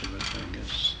much of it, I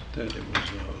guess, that it was,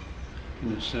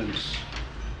 in a sense,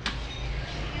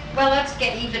 Well, let's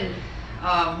get even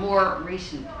more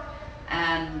recent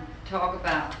and talk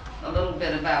about a little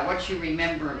bit about what you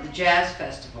remember of the Jazz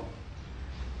Festival.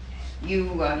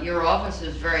 Your office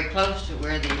is very close to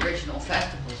where the original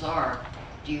festivals are.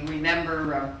 Do you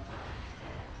remember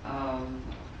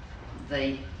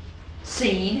the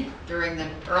scene during the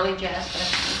early Jazz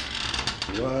Festival?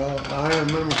 well, I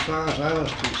remember as far as I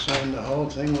was concerned, the whole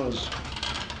thing was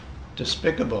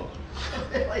despicable.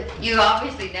 Really? You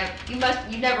obviously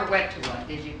you never went to one,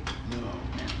 did you?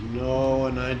 No,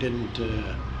 and I didn't,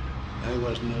 I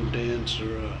was no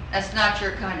dancer. That's not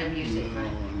your kind of music,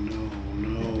 right?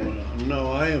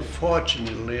 No,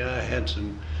 fortunately, I had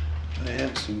some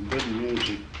good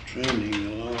music training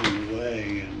along the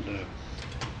way,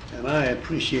 and I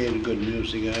appreciated good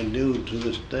music. I do to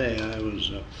this day. I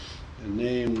was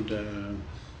named on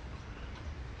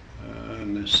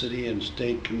the city and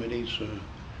state committees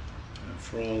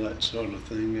for all that sort of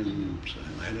thing, and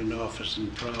I had an office in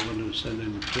Providence and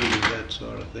included that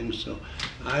sort of thing. So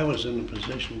I was in a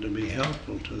position to be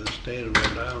helpful to the state of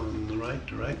Rhode Island in the right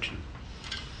direction.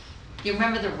 Do you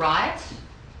remember the riots?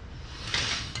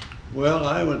 Well,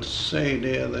 I would say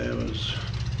there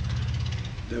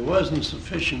wasn't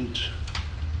sufficient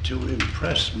to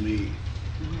impress me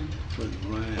with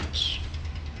riots.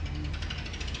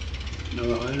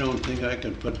 No, I don't think I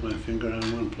could put my finger on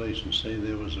one place and say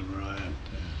there was a riot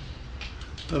there.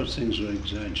 Those things were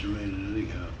exaggerated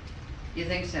anyhow. You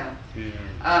think so?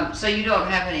 Yeah. So you don't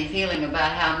have any feeling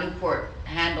about how Newport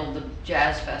handled the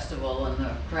Jazz Festival and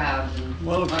the crowds and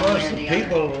Well, of one course, way or the other?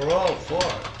 people were all for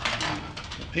it.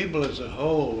 The people as a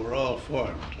whole were all for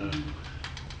it.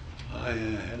 I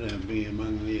had to be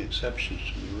among the exceptions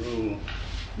to the rule.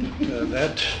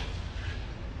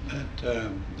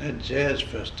 That jazz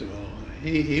festival,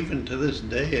 even to this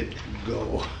day, it could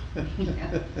go.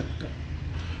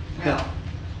 Well,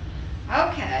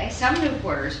 okay, some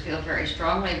Newporters feel very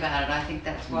strongly about it. I think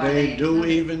that's why They do include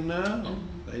it. even now.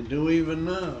 They do even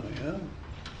now, yeah.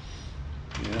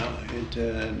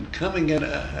 Yeah, coming in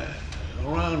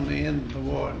around the end of the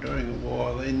war, during the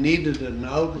war, they needed an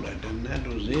outlet, and that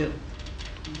was it.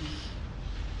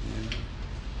 Yeah.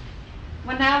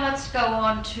 Well, now let's go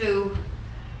on to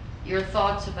your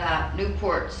thoughts about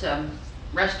Newport's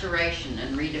restoration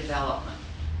and redevelopment.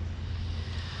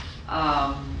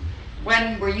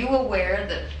 When were you aware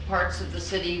that parts of the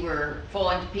city were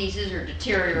falling to pieces or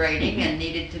deteriorating and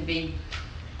needed to be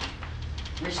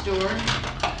restored?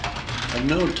 At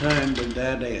no time did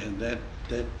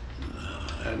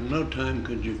at no time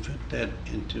could you fit that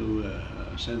into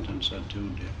a sentence or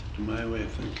two, to my way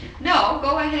of thinking. No,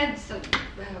 go ahead. So,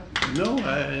 No,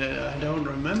 I don't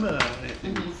remember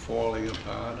anything falling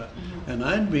apart, and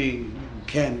I'd be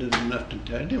candid enough to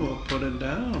tell you, well, put it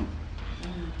down.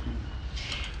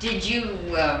 did you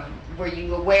were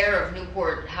you aware of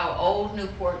Newport, how old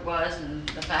Newport was, and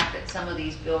the fact that some of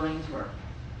these buildings were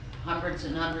hundreds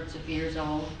and hundreds of years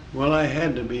old? Well, I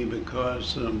had to be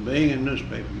because being a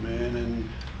newspaper man and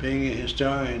being a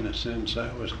historian in a sense,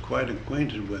 I was quite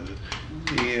acquainted with it.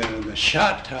 The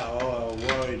shot tower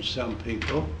worried some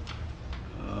people.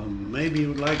 Maybe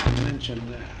you'd like to mention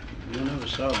that. You never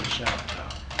saw the shot tower.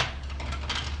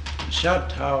 The shot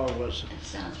tower was It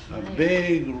sounds a familiar.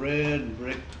 big red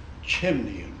brick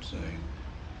chimney, you'd say,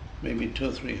 maybe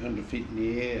 200 or 300 feet in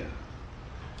the air.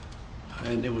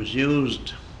 And it was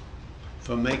used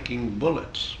for making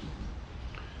bullets.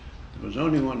 There was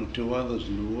only one or two others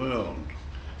in the world.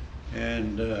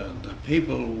 And the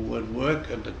people would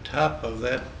work at the top of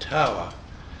that tower,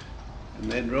 and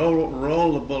they'd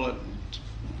roll the bullet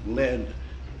in lead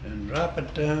and drop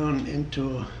it down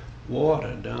into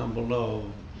water down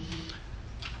below,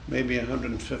 maybe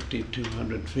 150,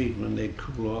 200 feet when they'd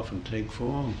cool off and take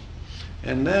form.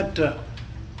 And that,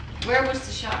 Where was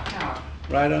the shot tower?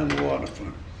 right on the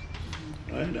waterfront.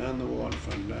 Right on the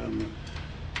waterfront,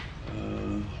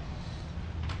 down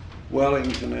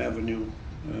Wellington Avenue,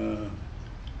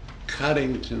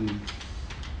 Cuttington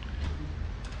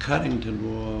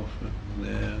Wharf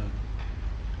there.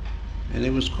 And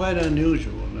it was quite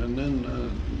unusual. And then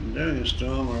during a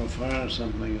storm or a fire or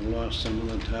something, it lost some of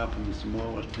the top and some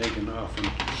more was taken off.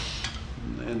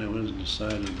 And it was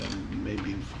decided that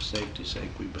maybe for safety's sake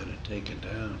we better take it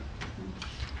down.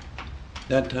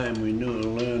 That time we knew or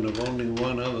learned of only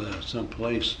one other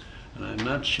someplace, and I'm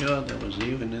not sure that was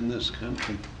even in this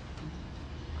country.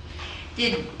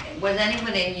 Was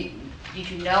anyone did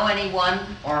you know anyone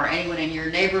or anyone in your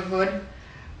neighborhood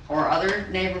or other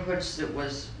neighborhoods that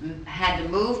had to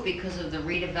move because of the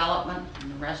redevelopment and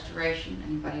the restoration?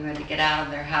 Anybody who had to get out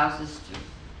of their houses to?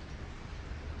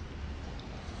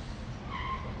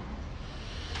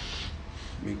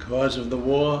 Because of the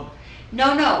war?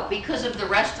 No, because of the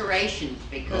restoration,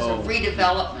 because of Oh.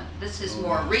 redevelopment. This is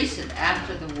more recent,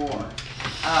 after the war.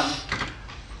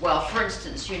 Well, for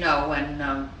instance, you know,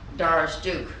 when Doris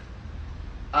Duke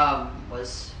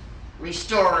was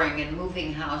restoring and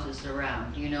moving houses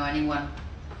around. Do you know anyone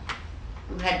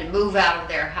who had to move out of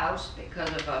their house because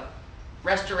of a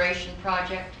restoration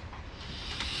project?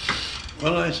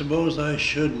 Well, I suppose I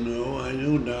should know. I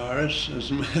knew Doris. As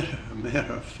a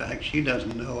matter of fact, she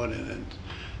doesn't know it, and it's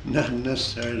not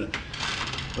necessary to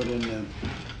put in there.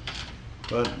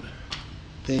 But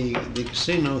the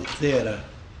Casino Theater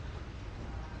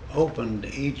opened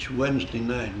each Wednesday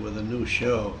night with a new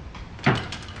show.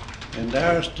 And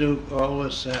Doris Duke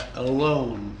always sat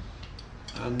alone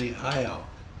on the aisle,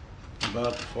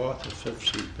 about the fourth or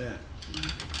fifth seat back.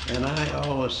 And I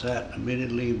always sat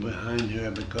immediately behind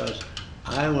her because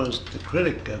I was the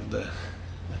critic of the,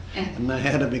 and I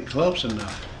had to be close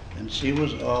enough. And she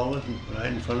was always right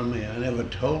in front of me. I never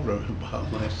told her about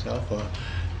myself, but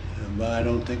I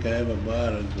don't think I ever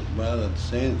bothered to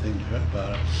say anything to her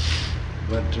about it.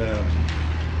 But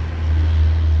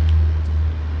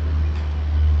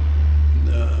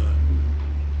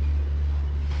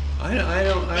I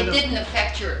don't. It didn't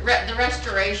affect the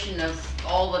restoration of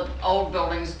all the old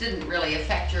buildings didn't really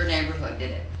affect your neighborhood,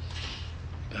 did it?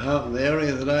 The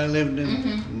area that I lived in,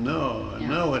 Mm-hmm.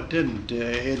 no, it didn't.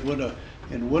 It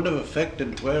would have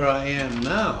affected where I am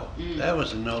now. That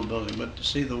was an old building, but to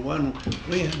see the one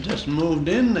we had just moved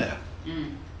in there,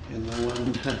 in the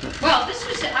one. Well,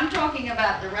 I'm talking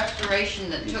about the restoration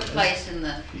that took place in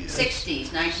the Yes.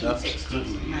 60s, 1960s,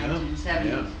 Subsequently, yeah, 1970s.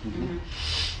 yeah. Mhm.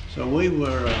 So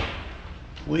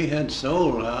we had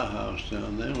sold our house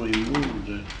down there. We moved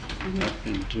up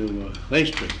into Clay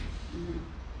Street.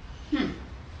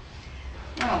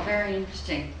 Oh, very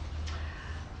interesting.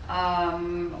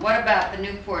 What about the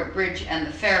Newport Bridge and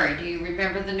the ferry? Do you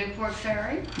remember the Newport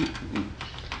ferry?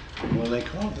 Well, they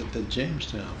called it the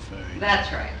Jamestown Ferry.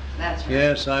 That's right. That's right.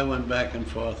 Yes, I went back and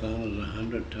forth on it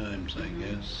 100 times, I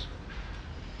guess.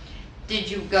 Did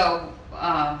you go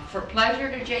for pleasure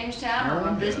to Jamestown or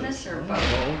on yeah. business or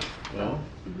both? Well,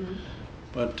 Mhm.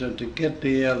 but to get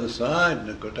the other side,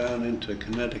 to go down into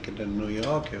Connecticut and New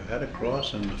York, you had to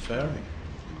cross on the ferry.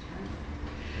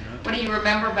 What do you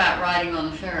remember about riding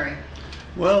on the ferry?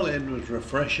 Well, it was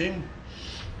refreshing.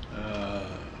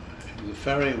 The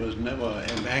ferry was never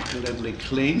immaculately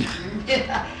clean.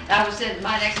 That was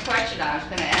my next question. I was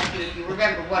going to ask you if you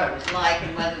remember what it was like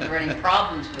and whether there were any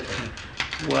problems with it.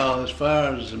 Well, as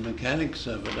far as the mechanics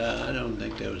of it, I don't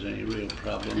think there was any real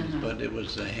problems, but it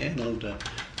was handled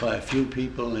by a few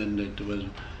people, and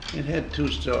it had 2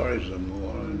 stories or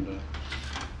more, and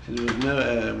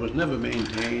it was never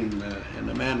maintained in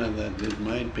the manner that it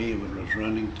might be if it was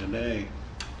running today.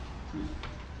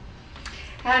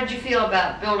 How did you feel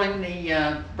about building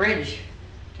the bridge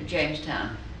to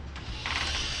Jamestown?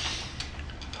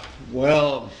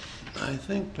 Well, I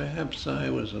think perhaps I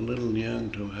was a little young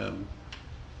to have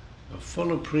a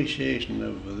full appreciation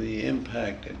of the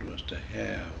impact it was to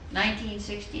have.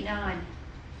 1969.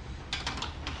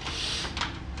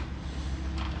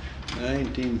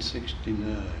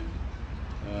 1969.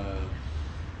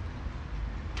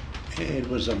 It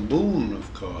was a boon,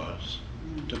 of course,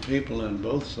 to people on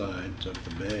both sides of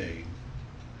the bay.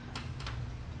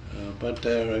 But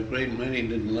there are a great many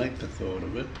didn't like the thought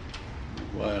of it,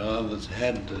 while others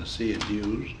had to see it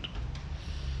used.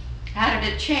 How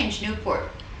did it change Newport?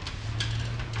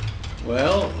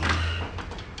 Well,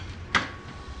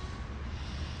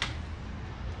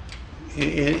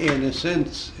 in a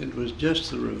sense, it was just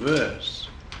the reverse.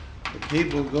 The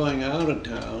people going out of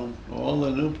town, all the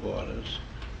Newporters,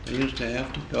 they used to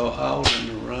have to go out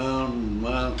and around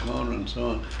Mile Corner and so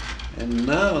on. And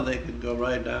now they could go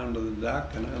right down to the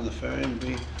dock and on the ferry and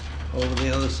be over the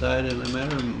other side in a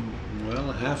matter of,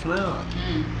 well, half an hour.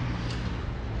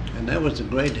 And that was a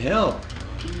great help.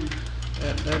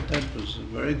 That was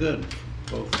very good,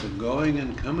 both for going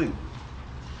and coming.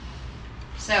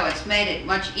 So it's made it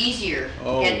much easier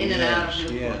to get in and out of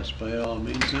Newport. Yes, by all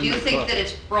means. Do you think that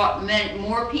it's brought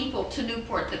more people to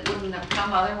Newport that wouldn't have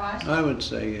come otherwise? I would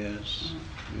say yes,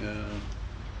 yeah.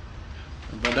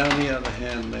 But on the other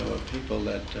hand, there were people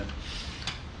that,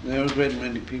 there were a great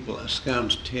many people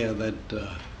ensconced here that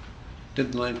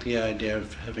didn't like the idea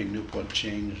of having Newport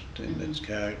changed in its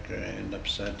character and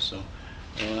upset, so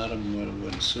a lot of them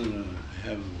would sooner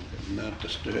have not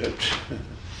disturbed.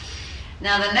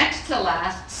 Now, the next to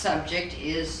last subject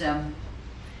is the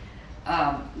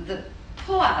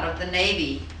pullout of the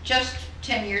Navy just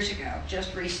 10 years ago,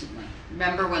 just recently.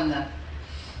 Remember when the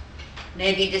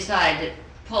Navy decided to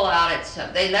pull out its,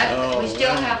 they left, Oh, we still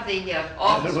yeah. have the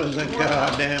office. That was a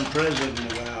goddamn president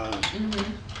of ours.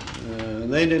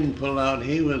 They didn't pull out.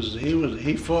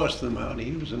 He forced them out.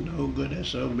 He was a no good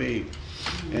SOB,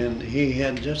 and he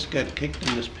had just got kicked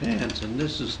in his pants. And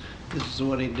this is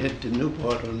what he did to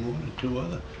Newport and one or two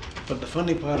other. But the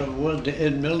funny part of it was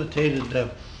it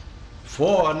militated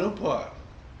for Newport.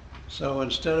 So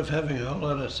instead of having a whole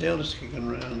lot of sailors kicking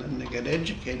around, then they got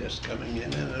educators coming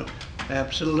in, and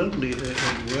absolutely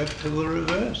it worked to the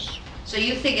reverse. So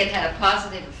you think it had a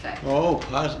positive effect? Oh,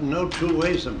 no two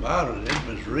ways about it. It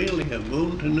was really a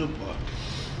boon to Newport.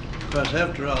 Because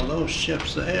after all, those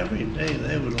ships, every day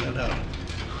they would let out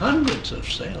hundreds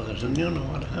of sailors. And you know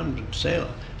what, 100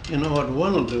 sailors, you know what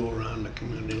one will do around the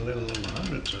community, let alone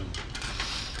hundreds of them.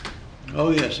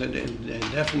 Oh yes, it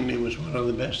definitely was one of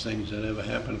the best things that ever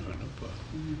happened for Newport.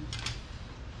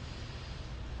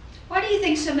 Why do you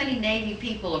think so many Navy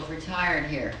people have retired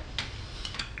here?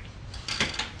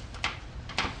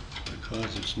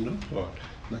 Because it's Newport.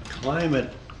 The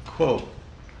climate, quote,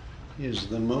 is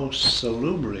the most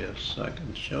salubrious, I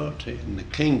can show it to you in the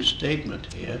King's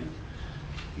statement here,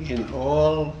 in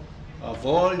all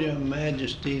your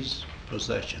majesty's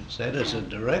possessions. That is a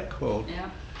direct quote Yeah.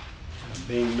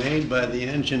 being made by the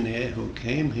engineer who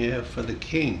came here for the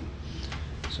king.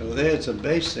 So there's a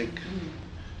basic,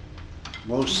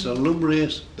 most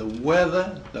salubrious, the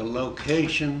weather, the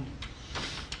location,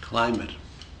 climate.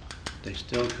 They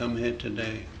still come here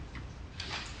today.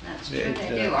 That's true, It, they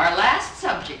do. Our last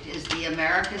subject is the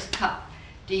America's Cup.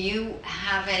 Do you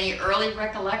have any early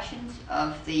recollections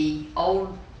of the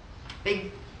old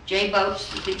big J-boats,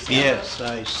 the big sailboats? Yes,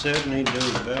 I certainly do,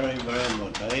 very, very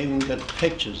much. I even got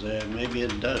pictures there, maybe a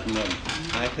dozen of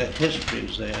them. I got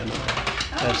histories there.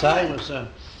 As I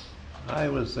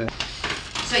was there.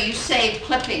 So you saved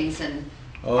clippings and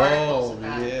articles Oh,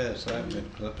 about it. yes, I've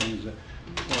got clippings.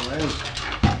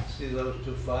 See those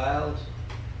two files?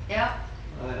 Yeah.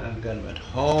 I've got them at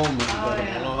home, I've got them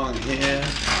yeah. along here,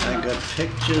 I got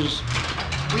pictures.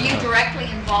 Were you directly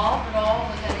involved at all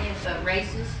with any of the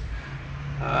races?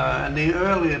 In the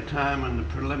earlier time in the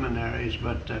preliminaries,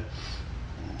 but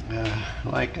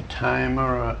like a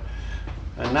timer,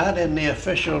 not in the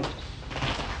official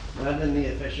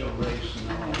race,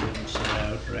 no, I didn't sit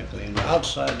out directly. And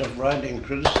outside of writing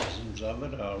criticisms of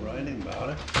it or writing about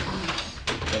it,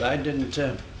 but I didn't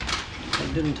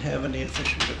have any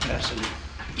official capacity.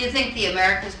 Do you think the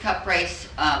America's Cup race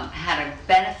had a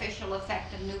beneficial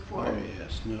effect in Newport? Oh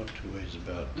yes, no two ways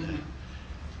about that.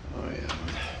 Oh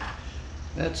yeah,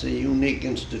 that's a unique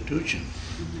institution.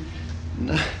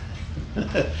 Now,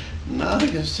 now you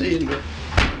can see the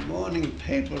morning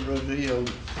paper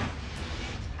revealed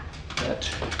that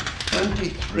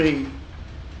 23,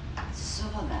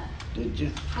 Saw that. did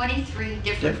you? 23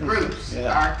 different groups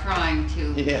yeah. are trying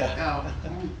to Yeah.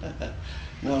 go.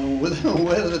 Now,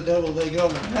 where the devil are they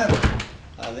going to have it?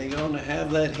 Are they going to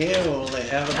have that here, or will they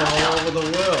have it all over the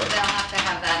world? They'll have to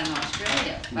have that in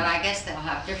Australia, but I guess they'll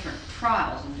have different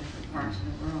trials in different parts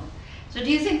of the world. So do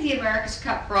you think the America's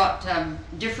Cup brought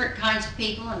different kinds of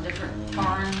people and different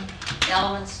foreign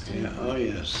elements to Yeah, oh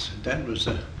yes, that was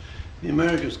the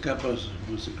America's Cup was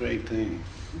a great thing.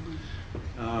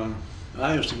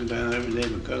 I used to go down every day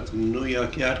because the New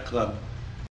York Yacht Club